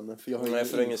ett lån. För jag har Nej,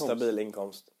 för det är ingen stabil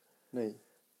inkomst. Nej.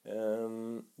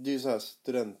 Det är ju så här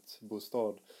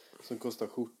studentbostad som kostar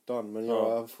skjortan. Men jag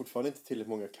har fortfarande inte tillräckligt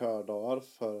många kördagar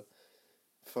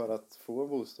för att få en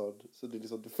bostad. Så det är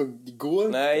liksom, det går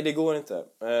inte. Nej, det går inte.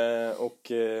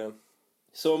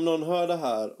 Så om någon hör det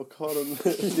här och har en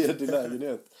ledig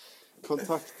lägenhet,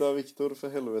 kontakta Viktor för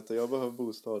helvete. Jag behöver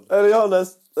bostad. Eller jag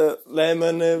läst. Nej,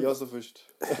 men... jag så först.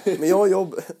 Men jag har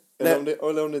jobb.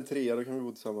 eller om det är en 3, då kan vi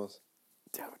bo tillsammans.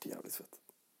 Det har varit jävligt fett.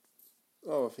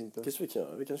 Ja, vad fint det. Kanske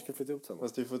vi kanske ska flytta ihop tillsammans.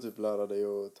 Fast du får typ lära dig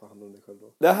att ta hand om dig själv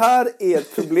då. Det här är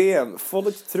ett problem.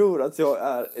 Folk tror att jag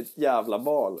är ett jävla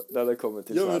barn när det kommer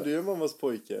till så här. Ja, men du är mammas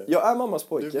pojke. Jag är mammas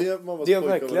pojke. Du blev mammas det är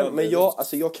pojke verkligen. Men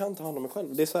jag kan ta hand om mig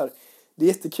själv. Det är så här, det är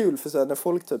jättekul för så här, när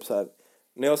folk typ så här,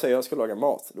 när jag säger att jag ska laga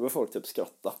mat, då blir folk typ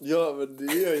skratta. Ja, men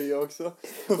det gör jag också.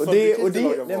 och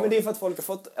det men det är för att folk har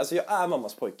fått, alltså jag är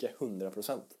mammas pojke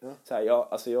 100%. Ja. Så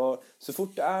här, så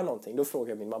fort det är någonting då frågar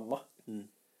jag min mamma.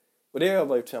 Och det har jag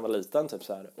bara gjort sedan jag var liten typ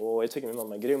så här. Och jag tycker min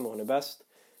mamma är grym och hon är bäst.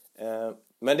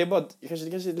 Men det är bara kanske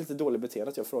är lite dåligt beteende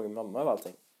att jag frågar min mamma över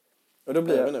allting. Och då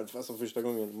blir jag vet inte, alltså första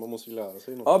gången man måste ju lära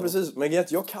sig något. Ja, precis. Men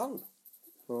jag kan.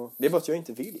 Ja. Det är bara att jag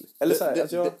inte vill. Eller så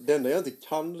här, det enda jag inte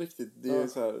kan riktigt, det är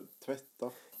så här tvätta.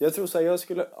 Jag tror så här, jag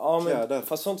skulle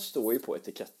fast sånt står ju på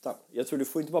etiketten. Jag tror du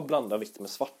får inte bara blanda vitt med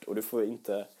svart och du får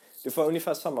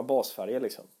ungefär samma basfärger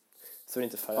liksom. Så det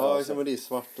inte färgar av sig. Men det är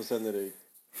svart och sen är det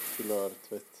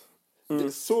kulörtvätt.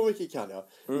 Så mycket kan jag.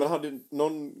 Men hade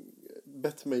någon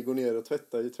bett mig gå ner och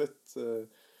tvätta i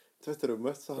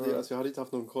tvättrummet så hade jag hade inte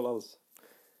haft någon koll alls.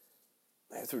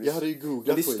 Nej, jag hade ju googlat.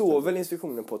 Men det står väl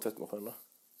instruktioner på tvättmaskinerna?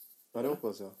 Ja, det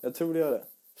hoppas jag. Jag tror det gör det.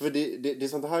 För det är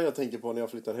sånt här jag tänker på när jag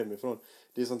flyttar hemifrån.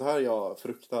 Det är sånt här jag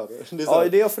fruktar.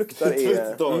 Det jag fruktar är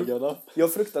tvättdagarna.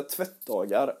 Jag fruktar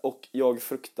tvättdagar och jag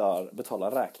fruktar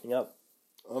betala räkningar.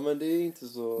 Ja, men det är inte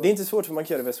så... Det är inte svårt för man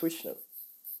kan göra det via Swish nu.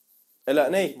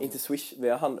 Eller nej, inte Swish.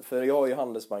 För jag har ju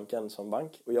Handelsbanken som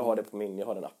bank. Och jag har det på jag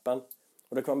har den appen.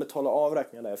 Och då kan man betala av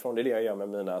räkningar därifrån. Det är det jag gör med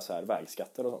mina så här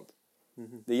vägskatter och sånt.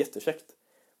 Det är jättekäckt.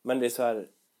 Men det är så här...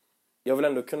 Jag vill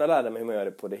ändå kunna lära mig hur man gör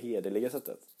det på det hederliga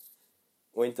sättet.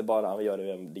 Och inte bara göra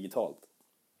det digitalt.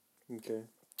 Okej.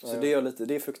 Så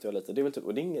det fruktar jag lite. Det är väl typ,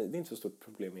 och det är inte så stort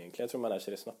problem egentligen. Jag tror man lär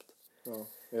sig det snabbt.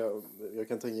 Ja, jag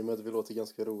kan tänka mig att det låter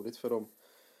ganska roligt för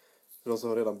dem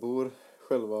som redan bor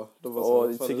själva. De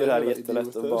Och jag tycker det här är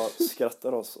jättelätt att bara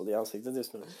skratta oss åt i ansiktet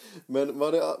just nu. Men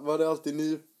var det alltid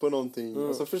ny på någonting?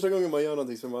 Alltså första gången man gör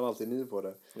någonting så är man alltid ny på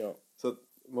det. Ja. Så att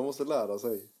man måste lära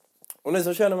sig. Och ni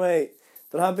som känner mig,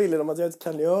 den här bilden om att jag inte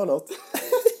kan göra något.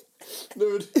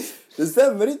 Det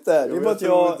stämmer inte. Det är bara att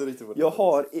jag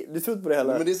har... Du tror inte på det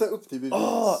heller? Men det är så upp till bevis.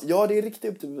 Ja, det är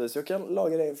riktigt upp till bevis. Jag kan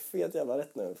laga dig en fet jävla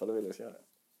rätt nu ifall du vill göra det.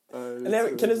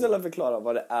 Eller kan du snälla förklara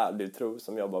vad det är du tror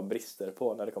som jag bara brister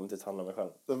på när det kommer till att handla mig själv?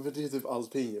 Men det är typ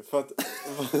allting. För att...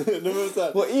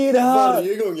 Vad är det här?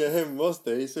 Varje gång jag är hemma hos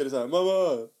dig så är det så här: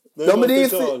 mamma! Ja, men det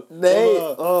är nej!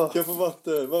 Mamma, kan jag få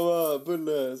vatten? Mamma,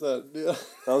 bulle! Så här.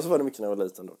 Ja, så var det mycket när jag var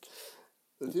liten dock.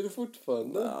 Det är det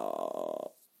fortfarande.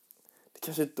 Ja, det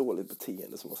kanske är ett dåligt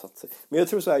beteende som har satt sig. Men jag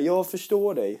tror så här, jag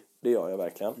förstår dig. Det gör jag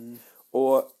verkligen.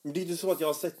 Och men det är inte så att jag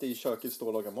har sett dig i köket stå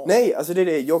och laga mat. Nej, alltså det är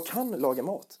det. Jag kan laga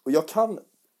mat. Och jag kan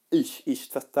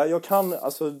ish tvätta. Jag kan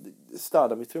alltså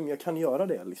städa mitt rum. Jag kan göra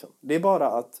det liksom. Det är bara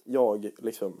att jag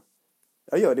liksom...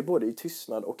 Jag gör det både i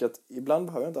tystnad och att ibland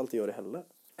behöver jag inte alltid göra det heller.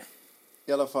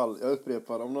 I alla fall, jag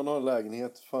upprepar. Om någon har en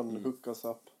lägenhet, hook us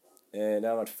up. Det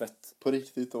har varit fett. På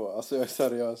riktigt då. Alltså jag är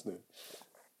seriös nu.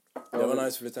 Det var nice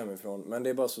att flytta hemifrån. Men det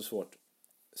är bara så svårt.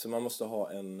 Så man måste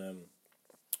ha en...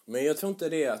 Men jag tror inte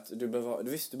det är att du behöver...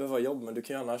 Visst, du behöver ha jobb. Men du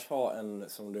kan ju annars ha en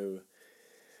som du...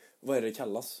 Vad är det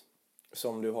kallas?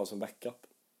 Som du har som backup.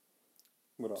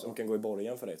 Bra. Som kan gå i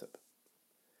borgen för dig typ.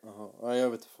 Jaha, ja, jag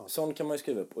vet inte fan. Sån kan man ju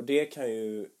skriva upp. Och det kan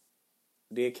ju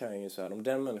så här, om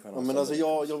den människan... Ja, men alltså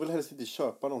jag vill helst inte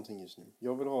köpa någonting just nu.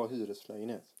 Jag vill ha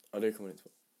hyreslägenhet. Ja, det kommer inte få.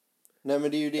 Nej,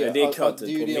 men det är ju det. Det är klart på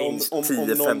minst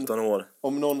 10-15 år.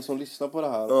 Om någon som lyssnar på det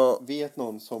här vet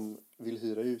någon som vill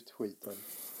hyra ut skiten.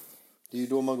 Det är ju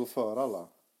då man går för alla.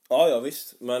 Ja,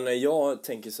 visst. Men jag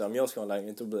tänker så här, om jag ska ha en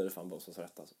lägenhet då blir det fan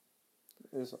bostadsrätt alltså.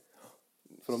 Är det så?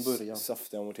 Från början.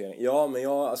 Saftig amortering. Ja, men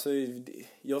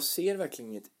jag ser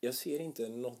verkligen inget. Jag ser inte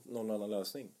någon annan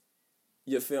lösning.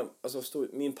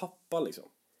 Min pappa liksom.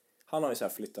 Han har ju så här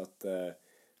flyttat.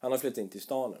 Han har flyttat in till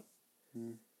stan nu.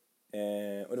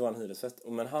 Och det var en hyresrätt.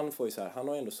 Men han får ju så här. Han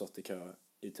har ändå stått i kö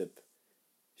i typ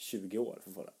 20 år för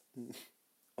att få det.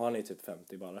 Och han är typ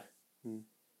 50 bara.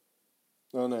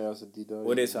 Ja, nej, alltså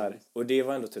och det är så här. Och det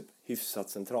var ändå typ hyfsat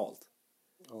centralt.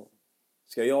 Ja.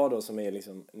 Ska jag då som är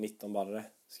liksom 19 barre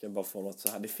ska bara få något så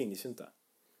här? Det finns ju inte.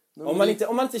 Nej,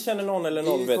 om man inte känner någon eller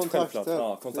någon vet självklart.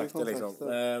 Ja, kontakter liksom.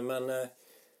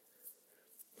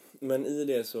 Men i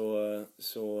det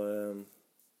så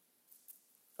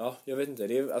ja, jag vet inte.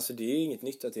 Det är inget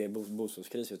nytt att det är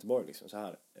bostadskris i Göteborg liksom så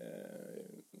här.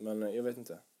 Men jag vet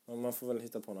inte. Man får väl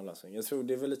hitta på någon lösning. Jag tror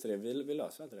det är väl lite det. Vi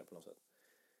löser alltid det på något sätt.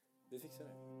 Vi fixar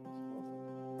det.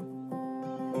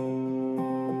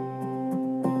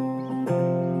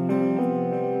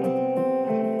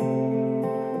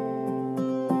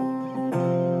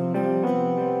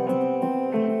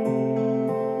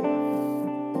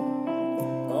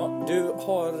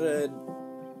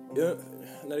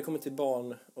 När det kommer till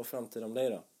barn och framtid om dig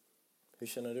då? Hur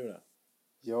känner du det?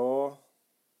 Ja,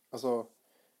 alltså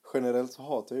generellt så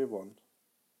hatar jag ju barn.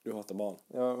 Du hatar barn?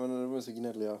 Ja, men de är så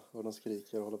gnälliga och de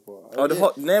skriker och håller på.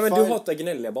 Ja, nej, men du hatar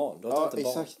gnälliga barn. Du hatar inte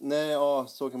exakt. Barn. Nej, ja,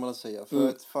 så kan man säga. För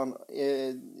att fan,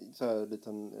 så här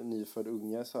liten nyfödd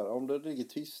unge så här, om det ligger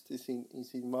tyst i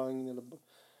sin vagn eller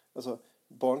alltså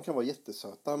barn kan vara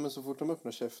jättesöta, men så fort de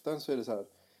öppnar käften så är det så här: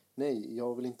 nej,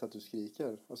 jag vill inte att du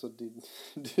skriker. Alltså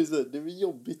det blir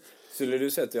jobbigt. Skulle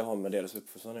du säga att jag har med deras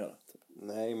uppfostran att göra? Typ?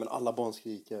 Nej, men alla barn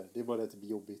skriker. Det är bara det att det blir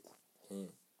jobbigt.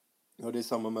 Och det är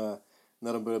samma med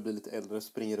när de börjar bli lite äldre,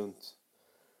 springer runt.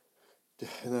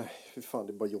 Nej, för fan,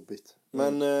 det är bara jobbigt.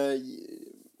 Men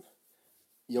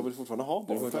jag vill fortfarande ha barn.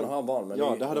 Du vill fortfarande ha barn, men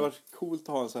ja, det hade varit coolt att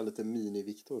ha en sån här lite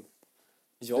mini-Viktor.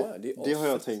 Ja, det har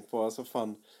jag tänkt på. Alltså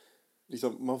fan,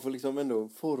 liksom, man får liksom ändå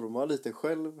forma lite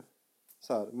själv.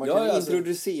 Så här, man kan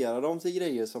introducera dem till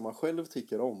grejer som man själv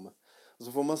tycker om. Och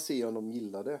så får man se om de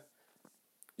gillar det.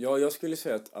 Ja, jag skulle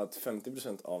säga att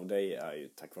 50% av dig är ju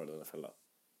tack vare dina föräldrar.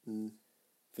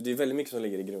 För det är väldigt mycket som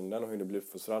ligger i grunden och hur du blir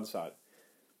uppfostrad så här.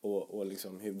 Och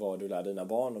liksom vad du lär dina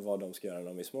barn och vad de ska göra när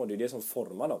de är små. Det är det som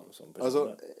formar dem som personer.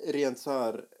 Alltså rent så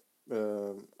här...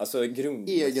 alltså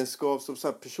egenskap som så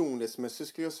här personlighetsmässigt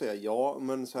skulle jag säga ja.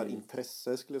 Men så här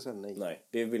intresse skulle jag säga nej. Nej,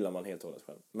 det vill man helt och hållet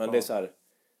själv. Men det är så här...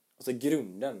 Alltså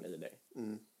grunden i dig.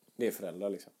 Det är föräldrar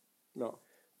liksom. Ja.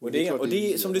 Och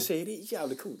det som du säger, det är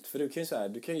jävligt coolt. För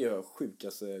du kan ju göra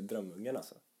sjukaste drömungen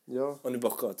alltså. Ja. Om du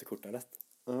bara sköter korten rätt.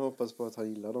 Jag hoppas på att han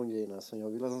gillar de grejerna som jag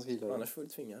vill att han ska gilla. Annars får du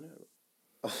tvinga nu.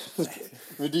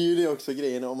 Men det är ju det också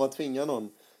grejen. Om man tvingar någon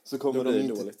så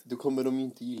kommer de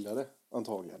inte gilla det,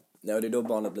 antagligen. Nej, och det är då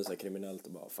barnet blir så här kriminellt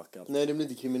och bara fuck allt. Nej, det blir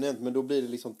inte kriminellt, men då blir det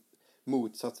liksom...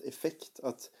 motsatseffekt.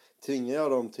 Att tvingar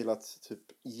jag dem till att typ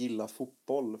gilla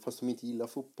fotboll, fast de inte gillar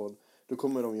fotboll, då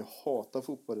kommer de ju hata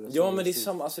fotboll. Ja, men det är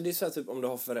samma, alltså det är så här, typ om du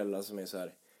har föräldrar som är så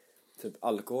här, typ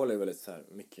alkohol är väldigt så här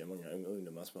mycket, många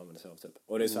ungdomar som använder sig av typ.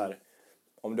 Och det är så här,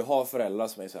 om du har föräldrar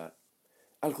som är så här,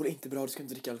 alkohol är inte bra, du ska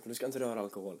inte dricka alkohol, du ska inte röra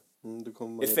alkohol.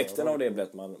 Effekten av det blir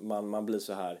att man blir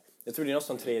så här. Jag tror det är något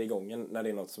som 3:e gången när det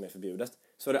är något som är förbjudet.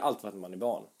 Så är det alltid att man är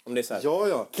barn. Om det är så här,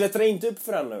 ja. klättra inte upp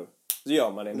för den nu. Så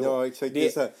gör man det ändå. Ja, exakt. Det är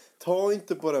så här, ta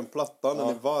inte på den plattan, den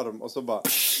är varm. Och så bara...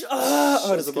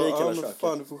 Hör du skrika hela köket.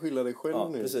 Fan, du får skylla dig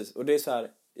själv nu. Precis. Och det är så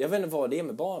här, jag vet inte vad det är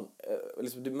med barn.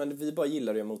 Men vi bara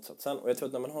gillar det motsatsen. Och jag tror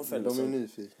att när man har en förälder de är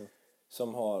nyfikna.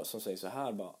 Som säger så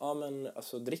här bara, men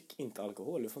alltså drick inte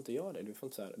alkohol, du får inte göra det, du får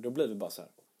inte så här. Då blir vi bara så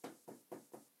här.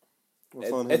 Vad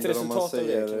fan ett resultat om man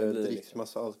säger drick liksom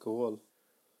massa alkohol?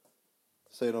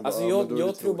 Säger de bara, alltså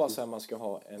jag tror bara så här, man ska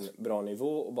ha en bra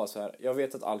nivå och bara så här, jag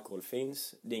vet att alkohol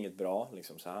finns, det är inget bra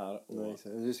liksom så här. Och, nej,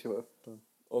 du ska vara öppen.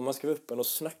 Och man ska vara öppen och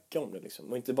snacka om det liksom.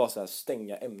 Och inte bara så här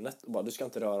stänga ämnet och bara, du ska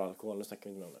inte röra alkohol, nu snackar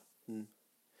vi inte om det. Mm.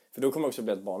 För då kommer också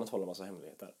bli att barnet håller massa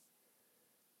hemligheter.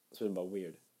 Så det är bara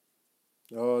weird.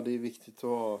 Ja, det är viktigt att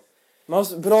ha... Man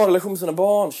har bra relation med sina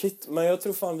barn, shit. Men jag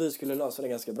tror fan vi skulle lösa det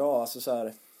ganska bra. Alltså så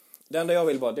här, det enda jag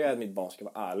vill bara, det är att mitt barn ska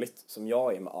vara ärligt. Som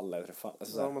jag är med alla jag träffar.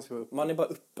 Alltså så här, man är bara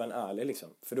öppen, ärlig liksom.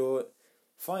 För då,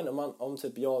 fine om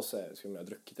typ jag säger, ska jag ha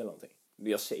druckit eller någonting.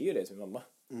 Jag säger ju det till min mamma.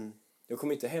 Mm. Jag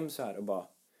kommer inte hem så här och bara,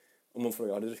 om hon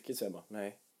frågar, har du druckit? Så jag bara,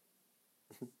 nej.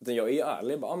 Utan jag är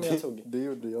ärlig, bara, men jag tog. Det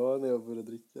gjorde jag när jag började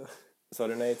dricka. Sa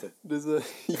du nej typ? Det så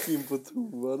gick in på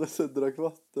toan och så drack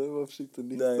vatten och försökte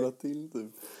nyktra till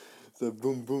typ. Så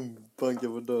bum bum, bankar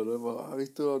på dörren. Bara,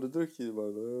 Victor, har du druckit?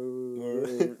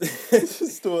 Så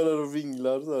står där och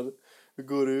vinglar så här.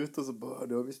 Går ut och så bara,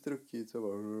 du har visst druckit. Så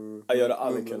bara, jag hade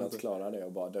aldrig kunnat klara det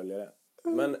och bara dölja det.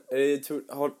 Men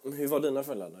hur var dina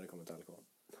föräldrar när det kommer till alkohol?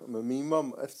 Men min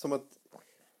mamma, eftersom att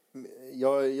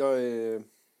jag är...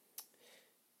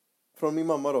 Från min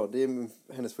mamma då, det är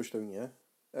hennes första unge.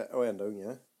 Och enda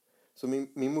unge. Så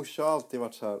min morsa har alltid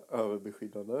varit så här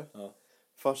överbeskyddande. Ja.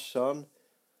 Farsan,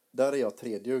 där är jag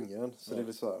 3:e ungen. Så det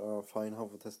är så här, fine, han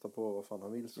får testa på vad fan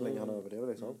han vill så länge han överlever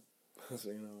liksom.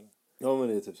 Ja, men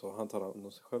det är typ så. Han tar hand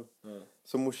om sig själv.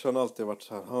 Så morsan har alltid varit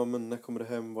så här, men när kommer du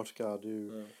hem? Vart ska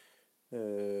du?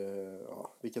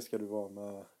 Vilka ska du vara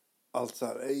med? Allt så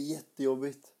här, är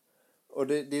jättejobbigt. Och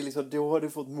det är liksom, då har det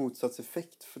fått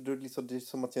motsatseffekt. För då liksom, det är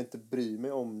som att jag inte bryr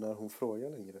mig om när hon frågar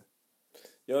längre.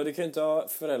 Ja, du kan ju inte ha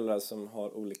föräldrar som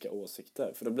har olika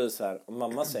åsikter. För då blir det så här, om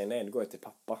mamma säger nej, då går jag till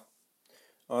pappa.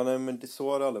 Ja, nej, men så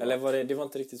har det aldrig varit. Eller det var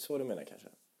inte riktigt så du menar kanske?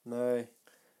 Nej,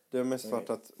 det har mest varit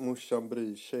att morsan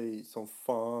bryr sig som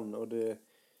fan. Och det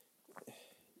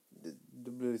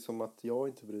blir som att jag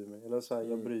inte bryr mig. Eller så här,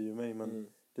 jag bryr mig, men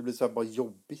det blir så här bara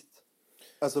jobbigt.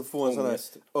 Alltså få en sån här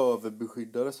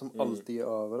överbeskyddare som alltid är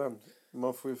över en.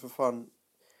 Man får ju för fan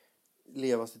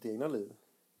leva sitt egna liv.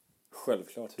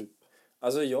 Självklart. Typ.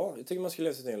 Alltså jag tycker man ska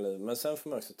leva sitt egna liv. Men sen får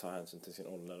man också ta hänsyn till sin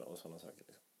ålder och sådana saker.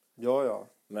 Liksom. Ja.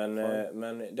 Men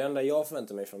det enda jag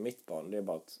förväntar mig från mitt barn, det är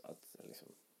bara att liksom,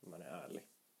 man är ärlig.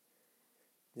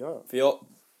 Ja. För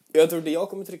jag tror det jag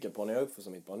kommer trycka på när jag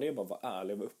uppfostrar mitt barn, det är bara att vara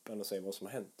ärlig och vara öppen och säga vad som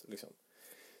har hänt. Liksom.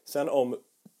 Sen om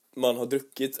man har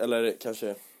druckit eller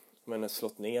kanske men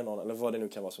slått ner någon eller vad det nu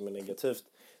kan vara som är negativt,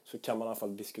 så kan man i alla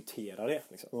fall diskutera det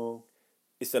liksom.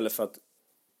 Istället för att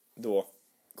då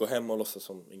gå hem och låtsas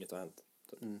som inget har hänt.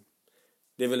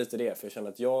 Det är väl lite det, för jag känner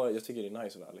att jag tycker det är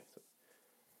nice och ärligt.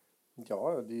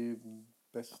 Ja, det är ju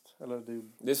bäst. Eller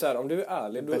det är så här, om du är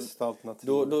ärlig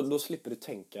då slipper du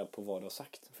tänka på vad du har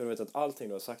sagt. För du vet att allting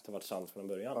du har sagt har varit sant från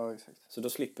början. Ja, exakt. Så då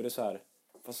slipper du så här,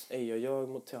 fast jag gör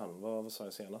mot till han, vad sa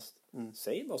jag senast?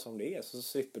 Säg bara som det är, så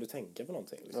slipper du tänka på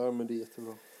någonting. Liksom. Ja, men det är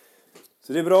jättebra.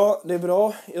 Så det är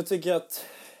bra. Jag tycker att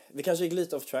vi kanske gick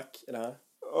lite off track i det här.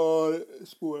 Ja,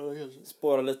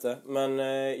 spårar lite. Men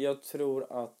jag tror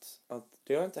att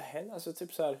det har inte hänt. Alltså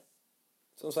typ så här,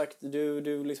 som sagt,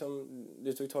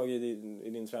 du tog tag i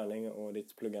din träning och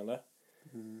ditt pluggande.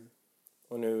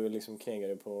 Och nu liksom knegar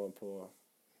du på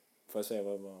får jag säga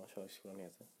vad körskolan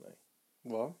heter? Nej.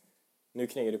 Va? Nu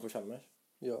knegar du på Chalmers.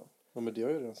 Ja, men det har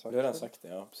jag ju redan sagt. Du har redan sagt det,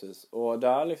 ja, precis. Och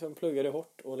där liksom pluggar du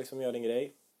hårt och liksom gör din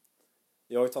grej.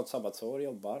 Jag har ju tagit sabbatsår och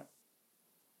jobbar.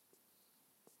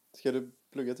 Ska du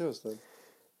plugga till hösten?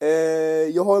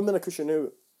 Jag har mina kurser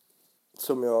nu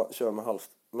som jag kör med halvt.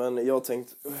 Men jag har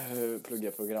tänkt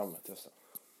plugga programmet just det.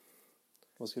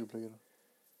 Vad ska du plugga då?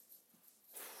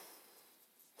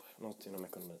 Något inom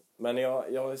ekonomi. Men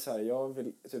jag är så här, jag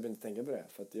vill typ inte tänka på det.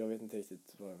 För att jag vet inte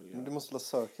riktigt vad jag vill göra. Men du måste väl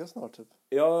söka snart typ?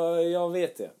 Ja, jag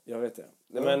vet det.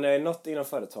 Men något inom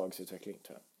företagsutveckling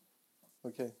tror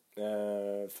jag. Okej.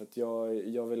 För att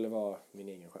jag ville vara min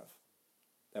egen chef.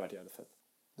 Det har varit jävligt fett.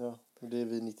 Ja, det är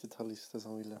vi 90-talister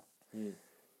som vill det. Mm.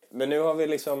 Men nu har vi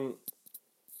liksom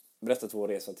berättat vår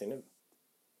resa till nu.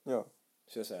 Ja.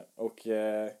 Så jag säger. Och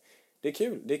det är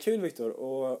kul. Det är kul, Viktor.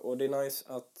 Och det är nice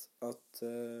att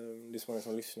det är så många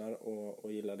som lyssnar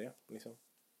och gillar det. Liksom.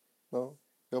 Ja,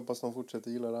 jag hoppas de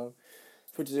fortsätter gilla det här.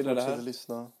 Fortsätter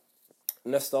lyssna.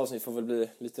 Nästa avsnitt får väl bli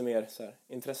lite mer så här,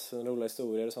 intressen, roliga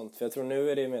historier och sånt. För jag tror nu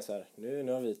är det mer så här,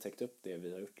 nu har vi täckt upp det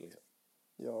vi har gjort liksom.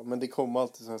 Ja, men det kommer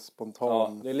alltid så här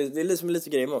spontant. Ja, det är liksom lite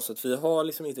grej med oss. Att vi har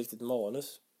liksom inte riktigt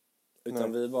manus.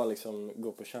 Utan vi bara liksom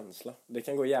går på känsla. Det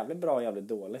kan gå jävligt bra och jävligt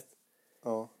dåligt.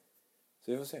 Ja.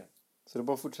 Så vi får se. Så det är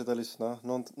bara att fortsätta lyssna.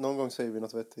 Någon gång säger vi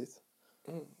något vettigt.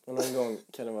 Och någon gång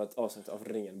kan det vara ett avsnitt av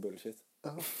ren bullshit.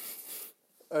 Ja.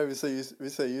 Nej, vi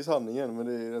säger ju sanningen, men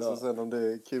det är alltså sen om det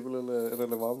är kul eller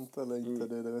relevant eller inte,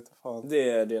 det vet jag fan. Det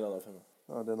är en annan femma.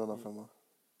 Ja, det är en annan femma.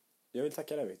 Jag vill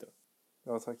tacka dig, Viktor.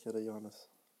 Jag tackar dig, Johannes.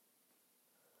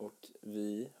 Och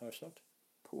vi hörs snart.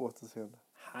 På återseende.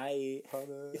 Hej! Ha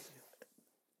det.